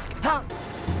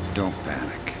 Don't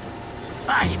panic.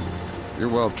 You're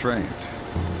well trained.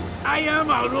 I am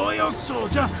a royal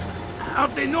soldier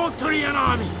of the North Korean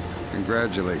army.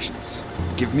 Congratulations.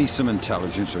 Give me some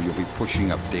intelligence or you'll be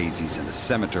pushing up daisies in a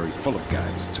cemetery full of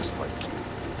guys just like you.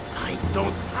 I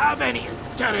don't have any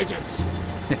intelligence.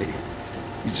 Hey,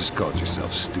 you just called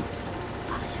yourself stupid.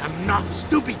 I am not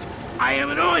stupid. I am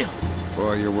an oil.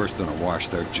 Boy, you're worse than a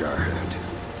washed-out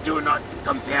jarhead. Do not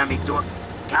compare me to a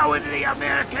cowardly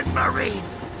American Marine.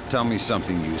 Tell me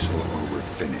something useful or we're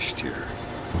finished here.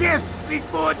 Death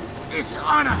before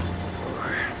dishonor.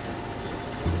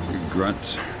 Boy, you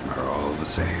grunts are all the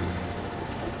same.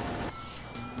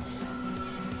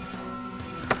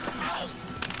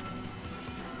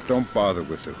 Don't bother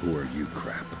with the who are you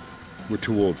crap. We're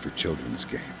too old for children's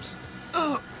games.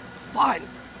 Fine.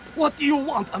 What do you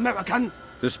want, American?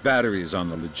 This battery is on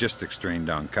the logistics train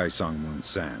down Kaisang Moon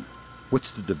San.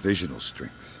 What's the divisional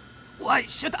strength? Why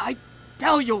should I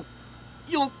tell you?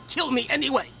 You'll kill me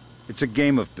anyway. It's a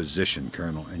game of position,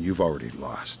 Colonel, and you've already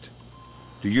lost.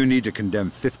 Do you need to condemn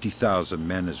 50,000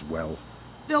 men as well?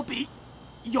 They'll be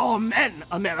your men,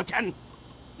 American.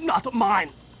 Not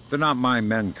mine. They're not my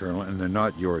men, Colonel, and they're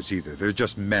not yours either. They're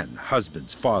just men,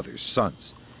 husbands, fathers,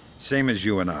 sons. Same as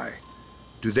you and I.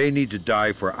 Do they need to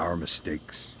die for our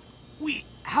mistakes? We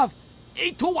have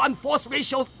 8-to-1 force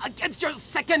ratios against your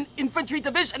 2nd Infantry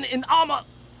Division in armor,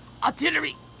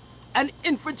 artillery, and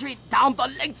infantry down the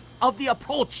length of the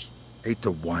approach.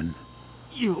 8-to-1?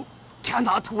 You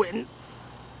cannot win.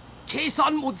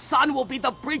 Kaisang Moon San will be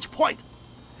the breach point,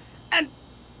 and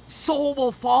Seoul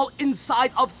will fall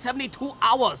inside of 72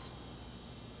 hours.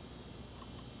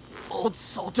 Old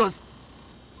soldiers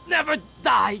never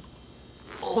die.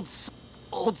 Old,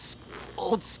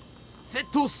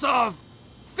 fit to serve,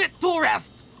 fit to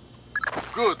rest.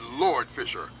 Good Lord,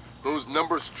 Fisher. Those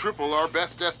numbers triple our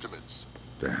best estimates.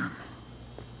 Damn.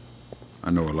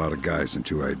 I know a lot of guys in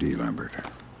 2ID, Lambert.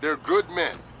 They're good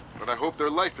men, but I hope their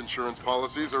life insurance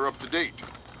policies are up to date.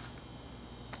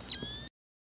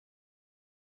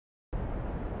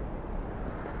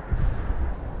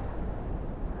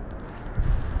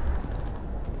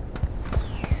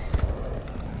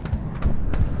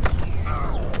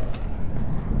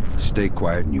 Stay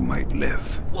quiet and you might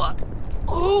live. What?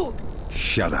 Who?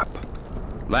 Shut up.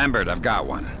 Lambert, I've got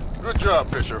one. Good job,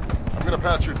 Fisher. I'm gonna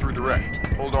patch you through direct.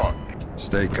 Hold on.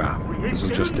 Stay calm. This'll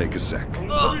just take a sec.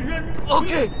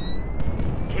 Okay.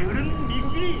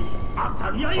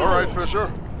 All right,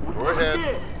 Fisher. Go ahead.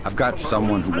 I've got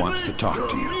someone who wants to talk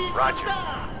to you. Roger.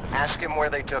 Ask him where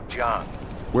they took John.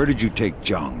 Where did you take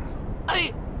Jung?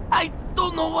 I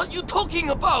don't know what you're talking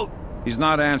about. He's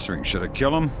not answering. Should I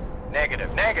kill him?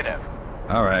 Negative, negative.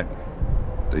 All right.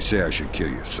 They say I should kill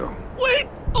you, so... Wait!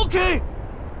 Okay!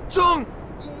 Jung,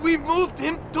 we moved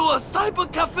him to a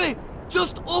cyber cafe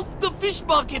just off the fish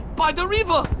market by the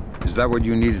river. Is that what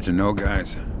you needed to know,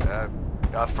 guys?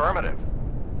 Affirmative.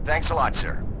 Thanks a lot,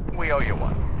 sir. We owe you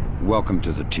one. Welcome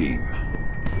to the team.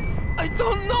 I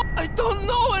don't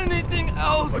know anything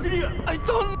else. I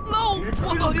don't know.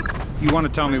 What are you... You want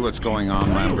to tell me what's going on,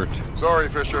 Lambert? Sorry,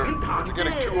 Fisher, but you're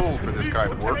getting too old for this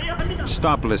kind of work.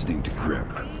 Stop listening to Grim.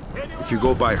 If you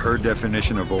go by her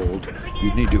definition of old,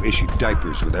 you'd need to issue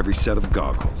diapers with every set of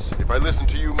goggles. If I listen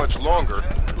to you much longer,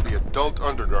 it'll be adult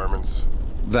undergarments.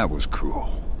 That was cruel.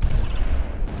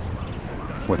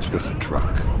 What's with the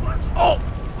truck? Oh,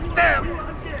 damn!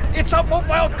 It's a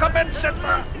mobile command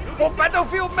center for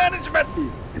battlefield management.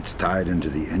 It's tied into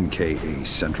the NKA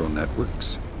central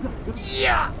networks.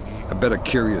 Yeah! I bet a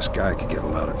curious guy could get a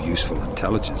lot of useful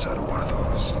intelligence out of one of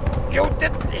those. You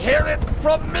didn't hear it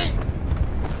from me.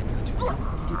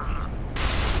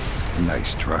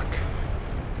 Nice truck.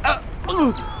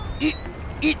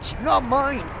 It's not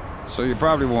mine. So you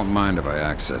probably won't mind if I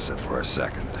access it for a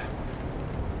second.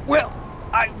 Well,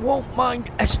 I won't mind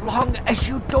as long as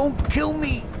you don't kill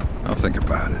me. I'll think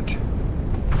about it.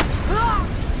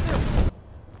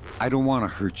 I don't want to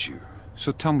hurt you,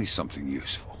 so tell me something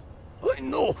useful. I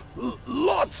know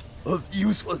lots of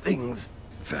useful things.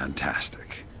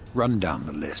 Fantastic. Run down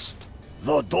the list.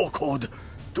 The door code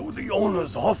to the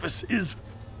owner's office is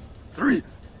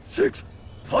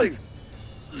 3650.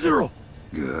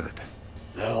 Good.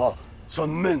 There are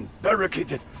some men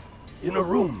barricaded in a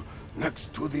room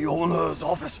next to the owner's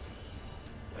office.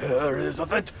 There is a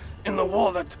vent in the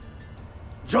wall that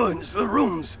joins the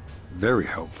rooms. Very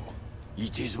helpful.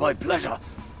 It is my pleasure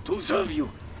to serve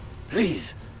you.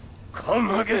 Please, come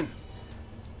again.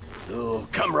 The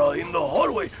camera in the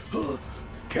hallway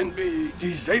can be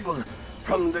disabled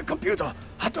from the computer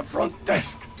at the front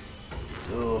desk.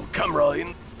 The camera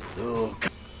in the...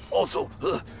 Also,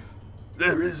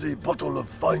 there is a bottle of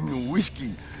fine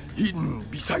whiskey hidden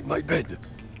beside my bed.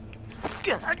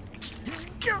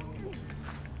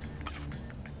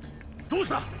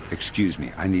 Excuse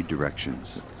me, I need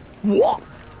directions. What?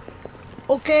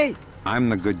 Okay. I'm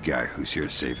the good guy who's here to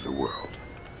save the world.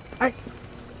 I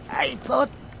thought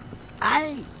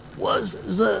I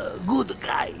was the good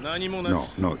guy.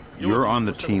 No, you're on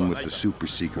the team with the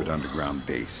super-secret underground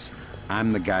base.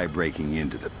 I'm the guy breaking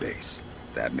into the base.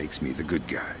 That makes me the good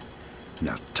guy.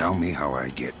 Now tell me how I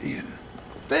get in.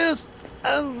 There's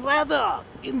a ladder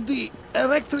in the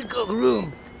electrical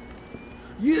room.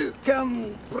 You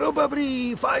can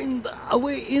probably find a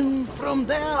way in from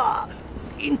there,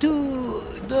 into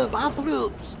the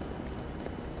bathrooms.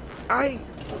 I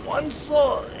once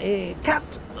saw a cat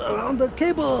around the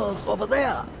cables over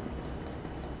there.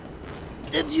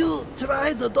 Did you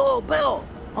try the doorbell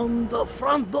on the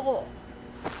front door?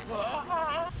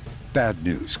 Bad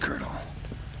news, Colonel.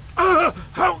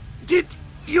 How did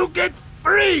you get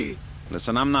free?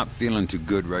 Listen, I'm not feeling too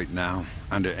good right now.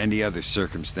 Under any other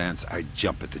circumstance, I'd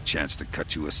jump at the chance to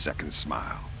cut you a second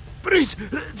smile. Please,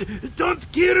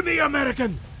 don't kill me,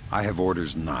 American! I have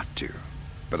orders not to,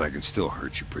 but I can still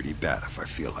hurt you pretty bad if I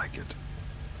feel like it.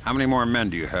 How many more men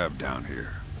do you have down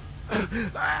here?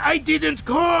 I didn't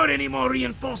call any more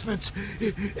reinforcements.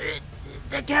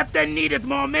 The captain needed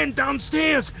more men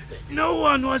downstairs. No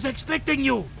one was expecting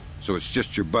you. So it's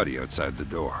just your buddy outside the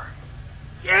door?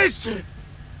 Yes!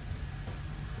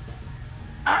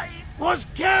 I was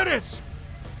careless.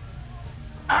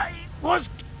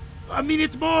 A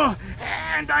minute more,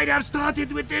 and I'd have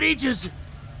started with the reaches.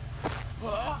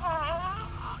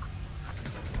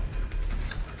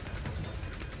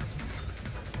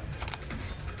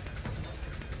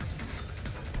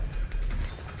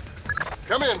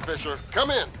 Come in, Fisher.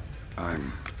 Come in.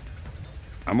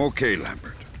 I'm okay,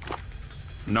 Lambert.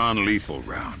 Non-lethal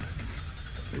round.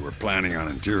 They were planning on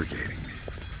interrogating me.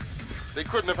 They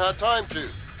couldn't have had time to.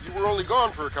 You were only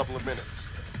gone for a couple of minutes.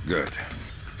 Good.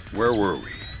 Where were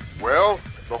we? Well,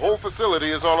 the whole facility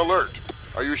is on alert.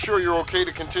 Are you sure you're okay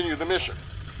to continue the mission?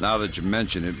 Now that you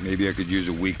mention it, maybe I could use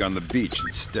a week on the beach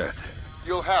instead.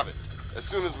 You'll have it, as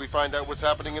soon as we find out what's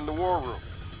happening in the war room.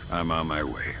 I'm on my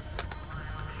way.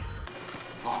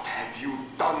 What have you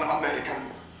done, American?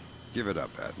 Give it up,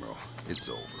 Admiral. It's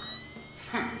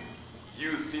over.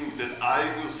 You think that I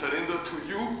will surrender to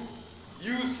you?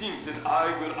 You think that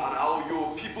I will allow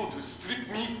your people to strip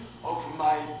me of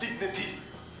my dignity?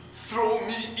 Throw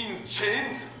me in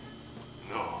chains?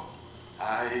 No,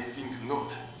 I think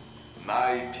not.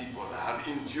 My people have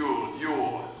endured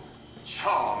your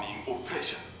charming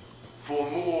oppression for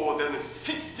more than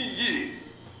 60 years.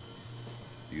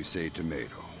 You say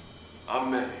tomato.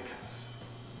 Americans,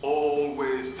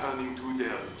 always turning to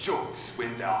their jokes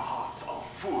when their hearts are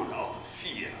full of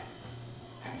fear.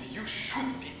 And you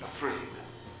should be afraid.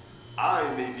 I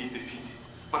may be defeated,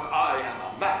 but I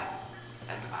am a man,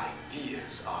 and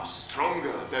ideas are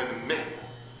stronger than men.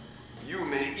 You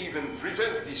may even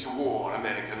prevent this war,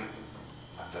 American,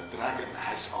 but the dragon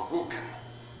has awoken,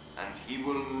 and he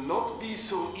will not be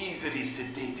so easily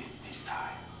sedated this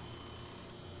time.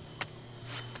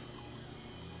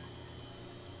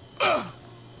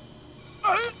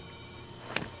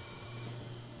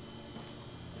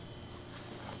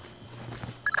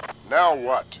 Now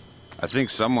what? I think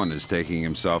someone is taking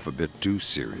himself a bit too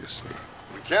seriously.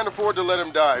 We can't afford to let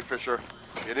him die, Fisher.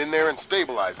 Get in there and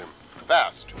stabilize him.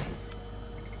 Fast.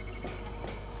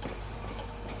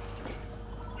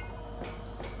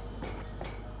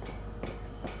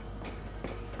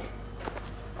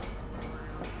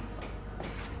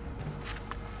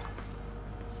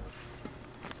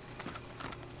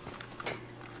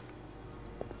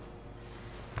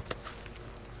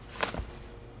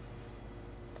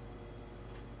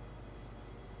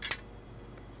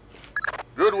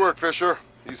 Good work, Fisher.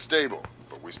 He's stable,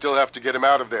 but we still have to get him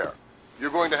out of there.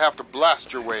 You're going to have to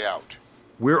blast your way out.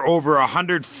 We're over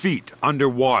 100 feet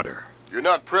underwater. You're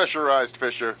not pressurized,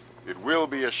 Fisher. It will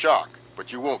be a shock,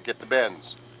 but you won't get the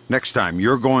bends. Next time,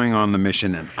 you're going on the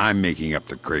mission and I'm making up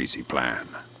the crazy plan.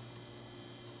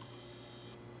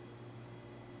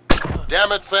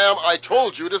 Damn it, Sam, I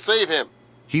told you to save him.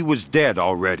 He was dead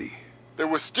already. There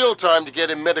was still time to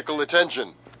get him medical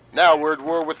attention. Now we're at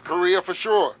war with Korea for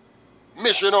sure.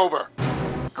 Mission over.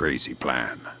 Crazy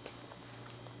plan.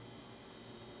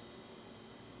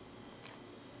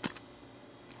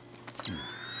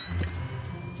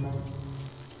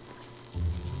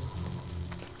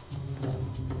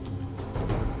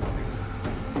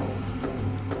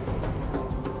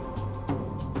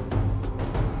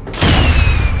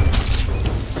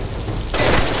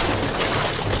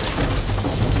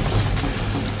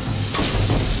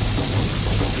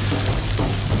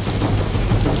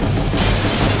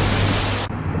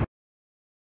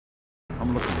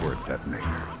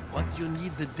 What, you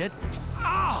need the dead?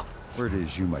 Ah! Word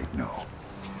is you might know.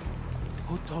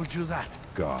 Who told you that?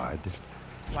 God.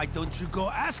 Why don't you go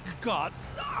ask God?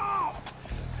 No!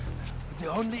 The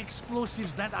only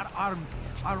explosives that are armed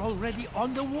are already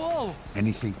on the wall.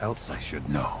 Anything else I should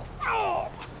know? Oh!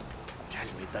 Tell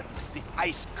me that was the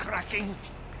ice cracking.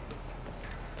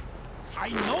 I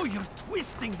know you're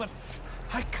twisting, but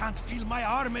I can't feel my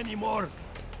arm anymore.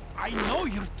 I know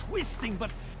you're twisting,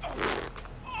 but...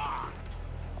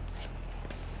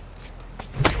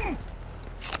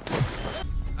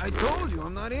 I told you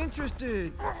I'm not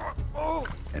interested.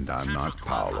 And I'm not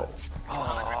Paolo.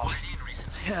 Oh,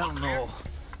 hell no.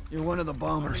 You're one of the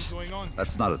bombers.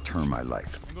 That's not a term I like.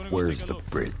 Where's the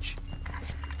bridge?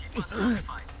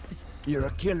 You're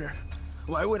a killer.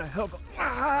 Why would I help?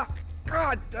 Ah,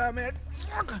 God damn it!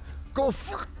 Go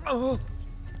fuck! Oh.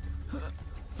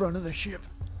 Front of the ship.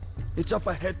 It's up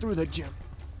ahead through the gym.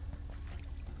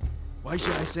 Why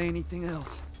should I say anything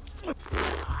else?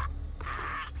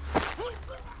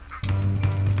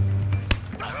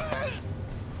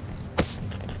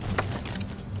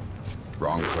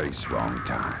 Wrong place, wrong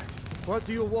time. What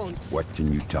do you want? What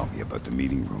can you tell me about the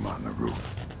meeting room on the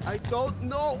roof? I don't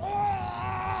know.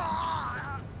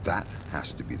 That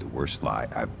has to be the worst lie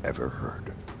I've ever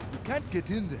heard. You can't get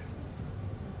in there.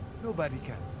 Nobody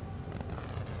can.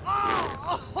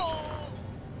 Oh,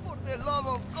 for the love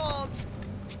of God!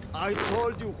 I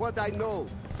told you what I know.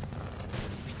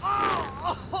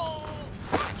 Oh,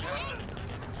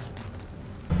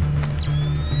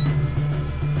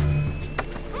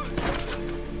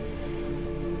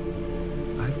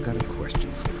 I've got a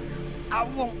question for you. I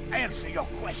won't answer your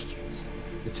questions.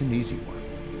 It's an easy one.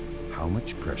 How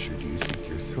much pressure do you think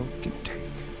your throat can take?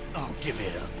 Oh, give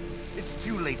it up. It's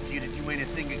too late for you to do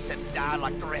anything except die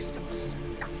like the rest of us.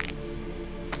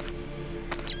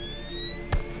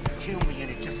 Kill me and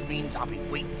it just means I'll be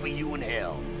waiting for you in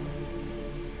hell.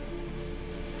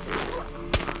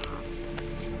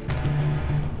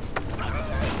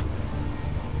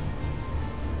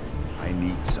 I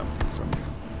need something from you.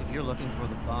 If you're looking for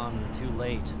the bomb, you're too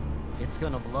late. It's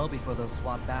gonna blow before those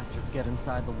SWAT bastards get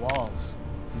inside the walls.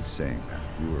 Who's saying that?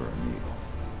 You or Emil?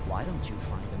 Why don't you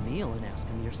find Emil and ask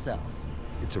him yourself?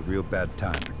 It's a real bad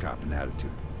time to cop an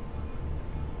attitude.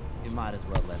 You might as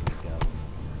well let me go.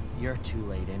 You're too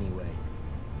late anyway.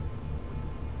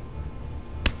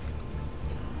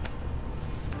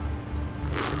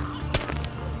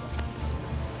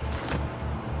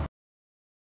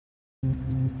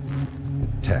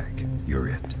 Tag, you're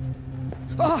it.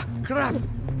 Ah, crap!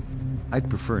 I'd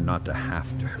prefer not to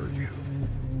have to hurt you.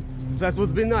 That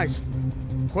would be nice.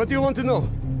 What do you want to know?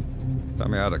 Tell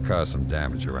me how to cause some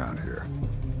damage around here.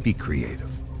 Be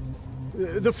creative.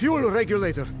 The fuel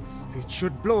regulator. It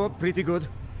should blow up pretty good.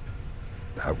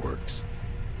 That works.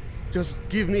 Just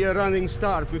give me a running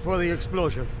start before the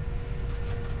explosion.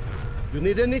 You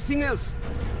need anything else?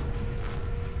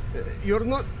 You're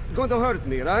not going to hurt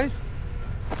me, right?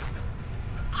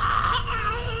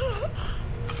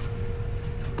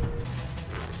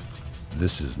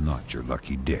 This is not your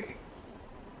lucky day.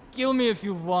 Kill me if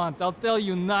you want, I'll tell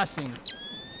you nothing.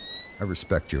 I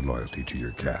respect your loyalty to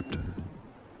your captain.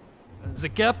 The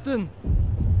captain?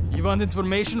 You want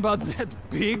information about that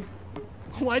pig?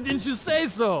 Why didn't you say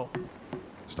so?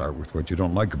 Start with what you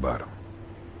don't like about him.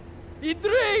 He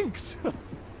drinks!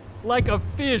 Like a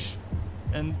fish.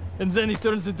 And then he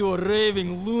turns into a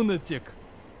raving lunatic.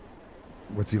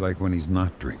 What's he like when he's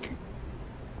not drinking?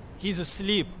 He's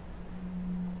asleep.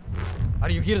 Are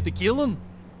you here to kill him?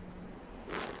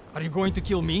 Are you going to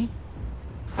kill me?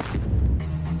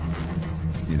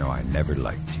 You know, I never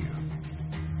liked you.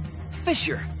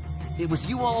 Fisher! It was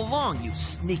you all along, you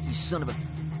sneaky son of a...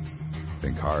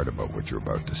 Think hard about what you're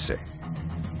about to say.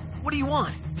 What do you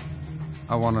want?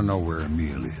 I want to know where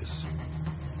Emil is.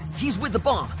 He's with the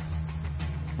bomb.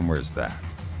 And where's that?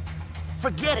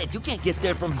 Forget it, you can't get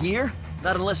there from here.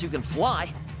 Not unless you can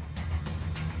fly.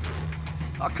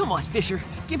 Oh, come on, Fisher.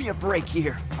 Give me a break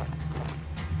here.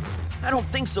 I don't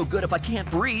think so good if I can't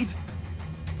breathe.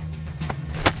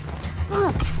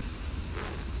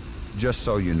 Just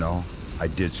so you know, I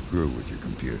did screw with your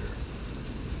computer.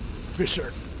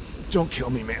 Fisher, don't kill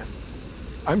me, man.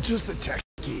 I'm just a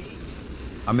techie.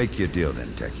 I'll make you a deal then,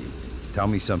 Techie. Tell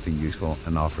me something useful,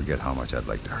 and I'll forget how much I'd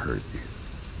like to hurt you.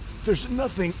 There's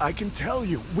nothing I can tell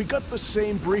you. We got the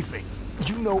same briefing.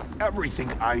 You know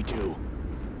everything I do.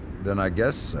 Then I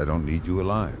guess I don't need you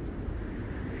alive.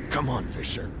 Come on,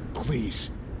 Fisher.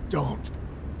 Please, don't.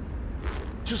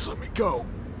 Just let me go.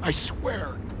 I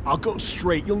swear. I'll go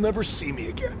straight. You'll never see me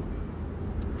again.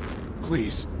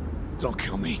 Please, don't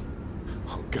kill me.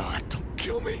 Oh, God, don't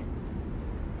kill me.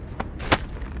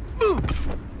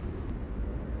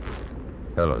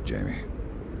 Hello, Jamie.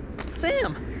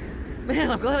 Sam! Man,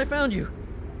 I'm glad I found you.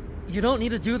 You don't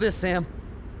need to do this, Sam.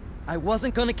 I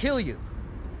wasn't gonna kill you.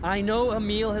 I know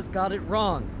Emil has got it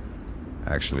wrong.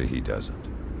 Actually, he doesn't.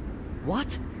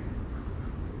 What?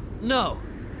 No.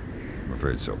 I'm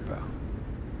afraid so, pal.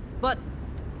 But...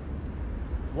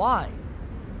 why?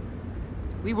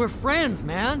 We were friends,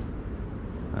 man.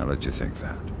 I'll let you think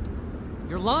that.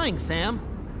 You're lying, Sam.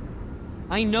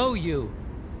 I know you.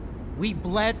 We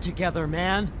bled together,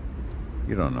 man.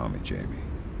 You don't know me, Jamie.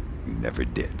 You never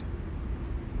did.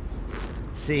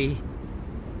 See?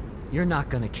 You're not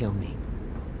gonna kill me.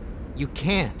 You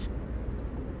can't.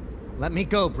 Let me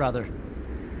go, brother.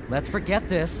 Let's forget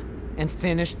this and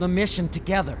finish the mission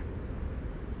together.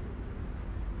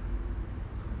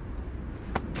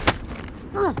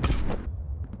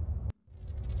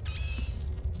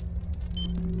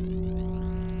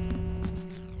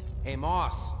 Hey,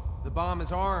 Moss. The bomb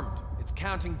is armed. It's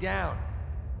counting down.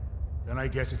 Then I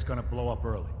guess it's gonna blow up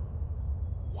early.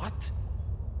 What?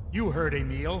 You heard,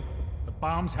 Emil. The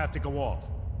bombs have to go off.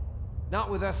 Not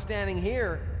with us standing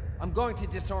here. I'm going to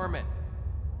disarm it.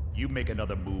 You make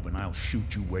another move and I'll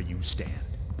shoot you where you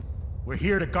stand. We're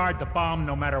here to guard the bomb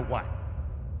no matter what.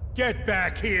 Get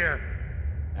back here!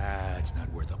 Ah, it's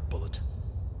not worth a bullet.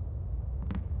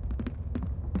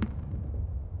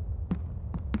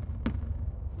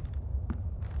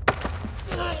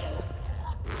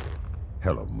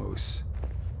 Hello, Moose.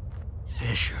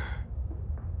 Fisher.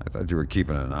 I thought you were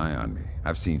keeping an eye on me.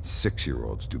 I've seen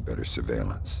 6-year-olds do better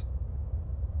surveillance.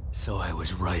 So I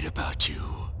was right about you.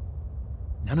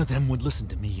 None of them would listen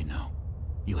to me, you know.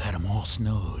 You had them all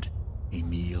snowed.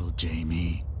 Emil,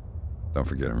 Jamie. Don't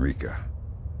forget Enrica.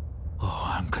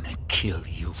 Oh, I'm gonna kill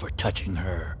you for touching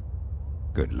her.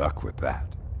 Good luck with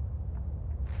that.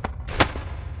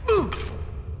 Hmm?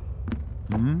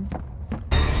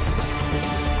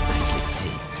 Nicely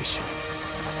played, Fisher.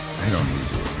 I don't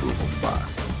need your approval,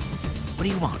 boss. What do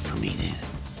you want from me, then?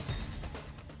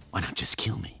 Why not just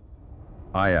kill me?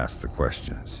 I ask the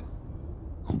questions.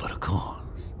 Oh, but of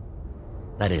course.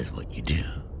 That is what you do.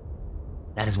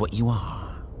 That is what you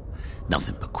are.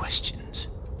 Nothing but questions.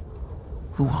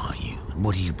 Who are you, and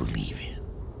what do you believe in?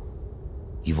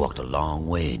 You've walked a long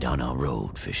way down our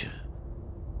road, Fisher.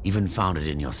 Even found it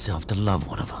in yourself to love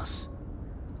one of us.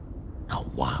 Now,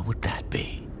 why would that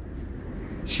be?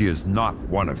 She is not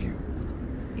one of you.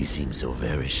 You seem so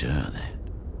very sure of that.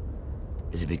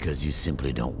 Is it because you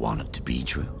simply don't want it to be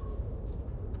true?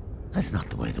 That's not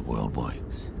the way the world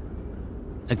works.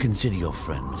 And consider your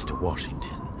friend, Mr.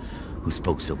 Washington, who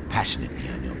spoke so passionately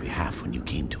on your behalf when you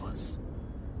came to us.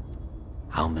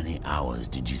 How many hours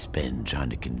did you spend trying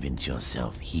to convince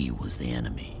yourself he was the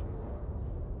enemy?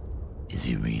 Is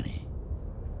he really?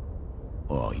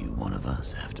 Or are you one of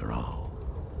us after all?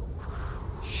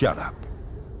 Shut up.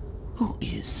 Who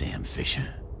is Sam Fisher?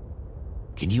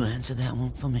 Can you answer that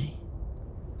one for me?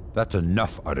 That's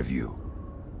enough out of you.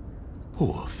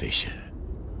 Poor Fisher.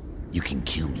 You can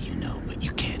kill me, you know, but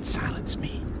you can't silence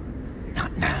me.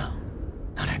 Not now.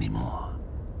 Not anymore.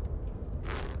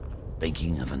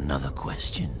 Thinking of another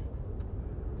question?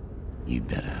 You'd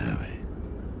better hurry.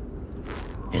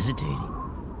 Hesitating?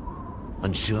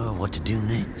 Unsure of what to do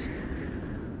next?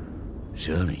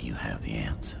 Surely you have the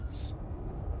answers.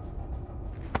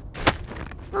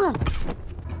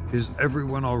 Is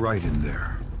everyone all right in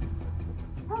there?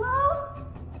 Hello?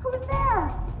 Who's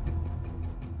there?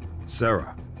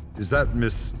 Sarah, is that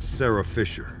Miss Sarah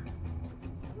Fisher?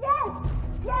 Yes!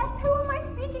 Yes, who am I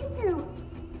speaking to?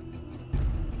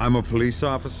 I'm a police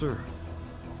officer.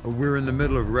 We're in the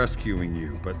middle of rescuing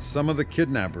you, but some of the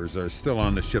kidnappers are still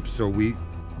on the ship, so we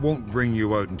won't bring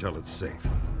you out until it's safe.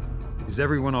 Is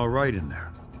everyone all right in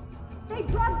there? They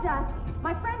drugged us.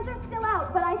 My friends are still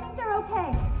out, but I think they're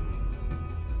okay.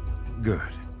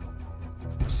 Good.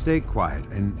 Stay quiet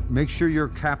and make sure your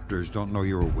captors don't know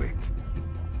you're awake.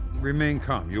 Remain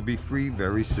calm. You'll be free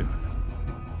very soon.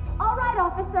 All right,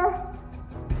 officer.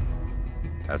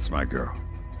 That's my girl.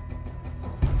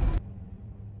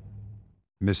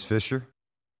 Miss Fisher?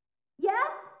 Yes?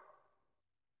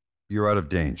 You're out of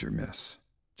danger, miss.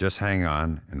 Just hang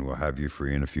on, and we'll have you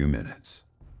free in a few minutes.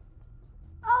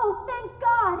 Oh, thank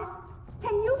God!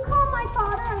 Can you call my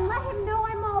father and let him know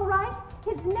I'm all right?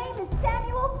 His name is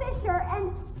Samuel Fisher,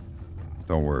 and...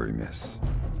 Don't worry, miss.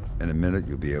 In a minute,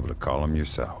 you'll be able to call him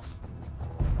yourself.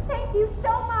 Thank you so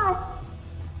much!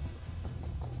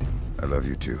 I love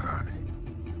you too, honey.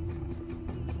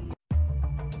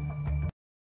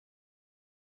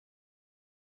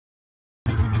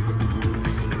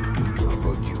 How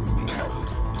about you and me have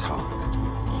a talk?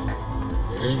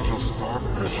 Angel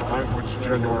starfish, language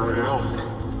January elk.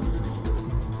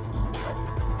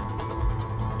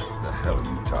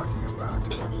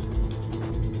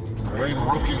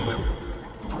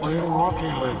 in Rocky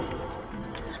Lake.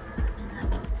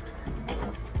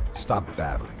 Stop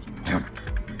battling.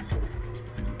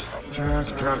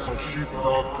 Jazz Castle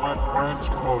Sheepdog Black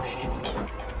Branch Post.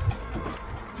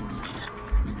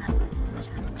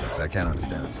 Must be the ducks. I can't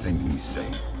understand a thing he's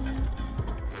saying.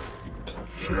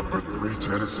 Shepherd 3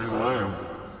 Tennessee Lamb.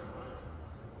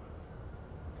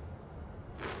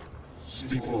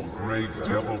 Steeple Grey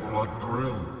Devil Blood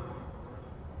Grill.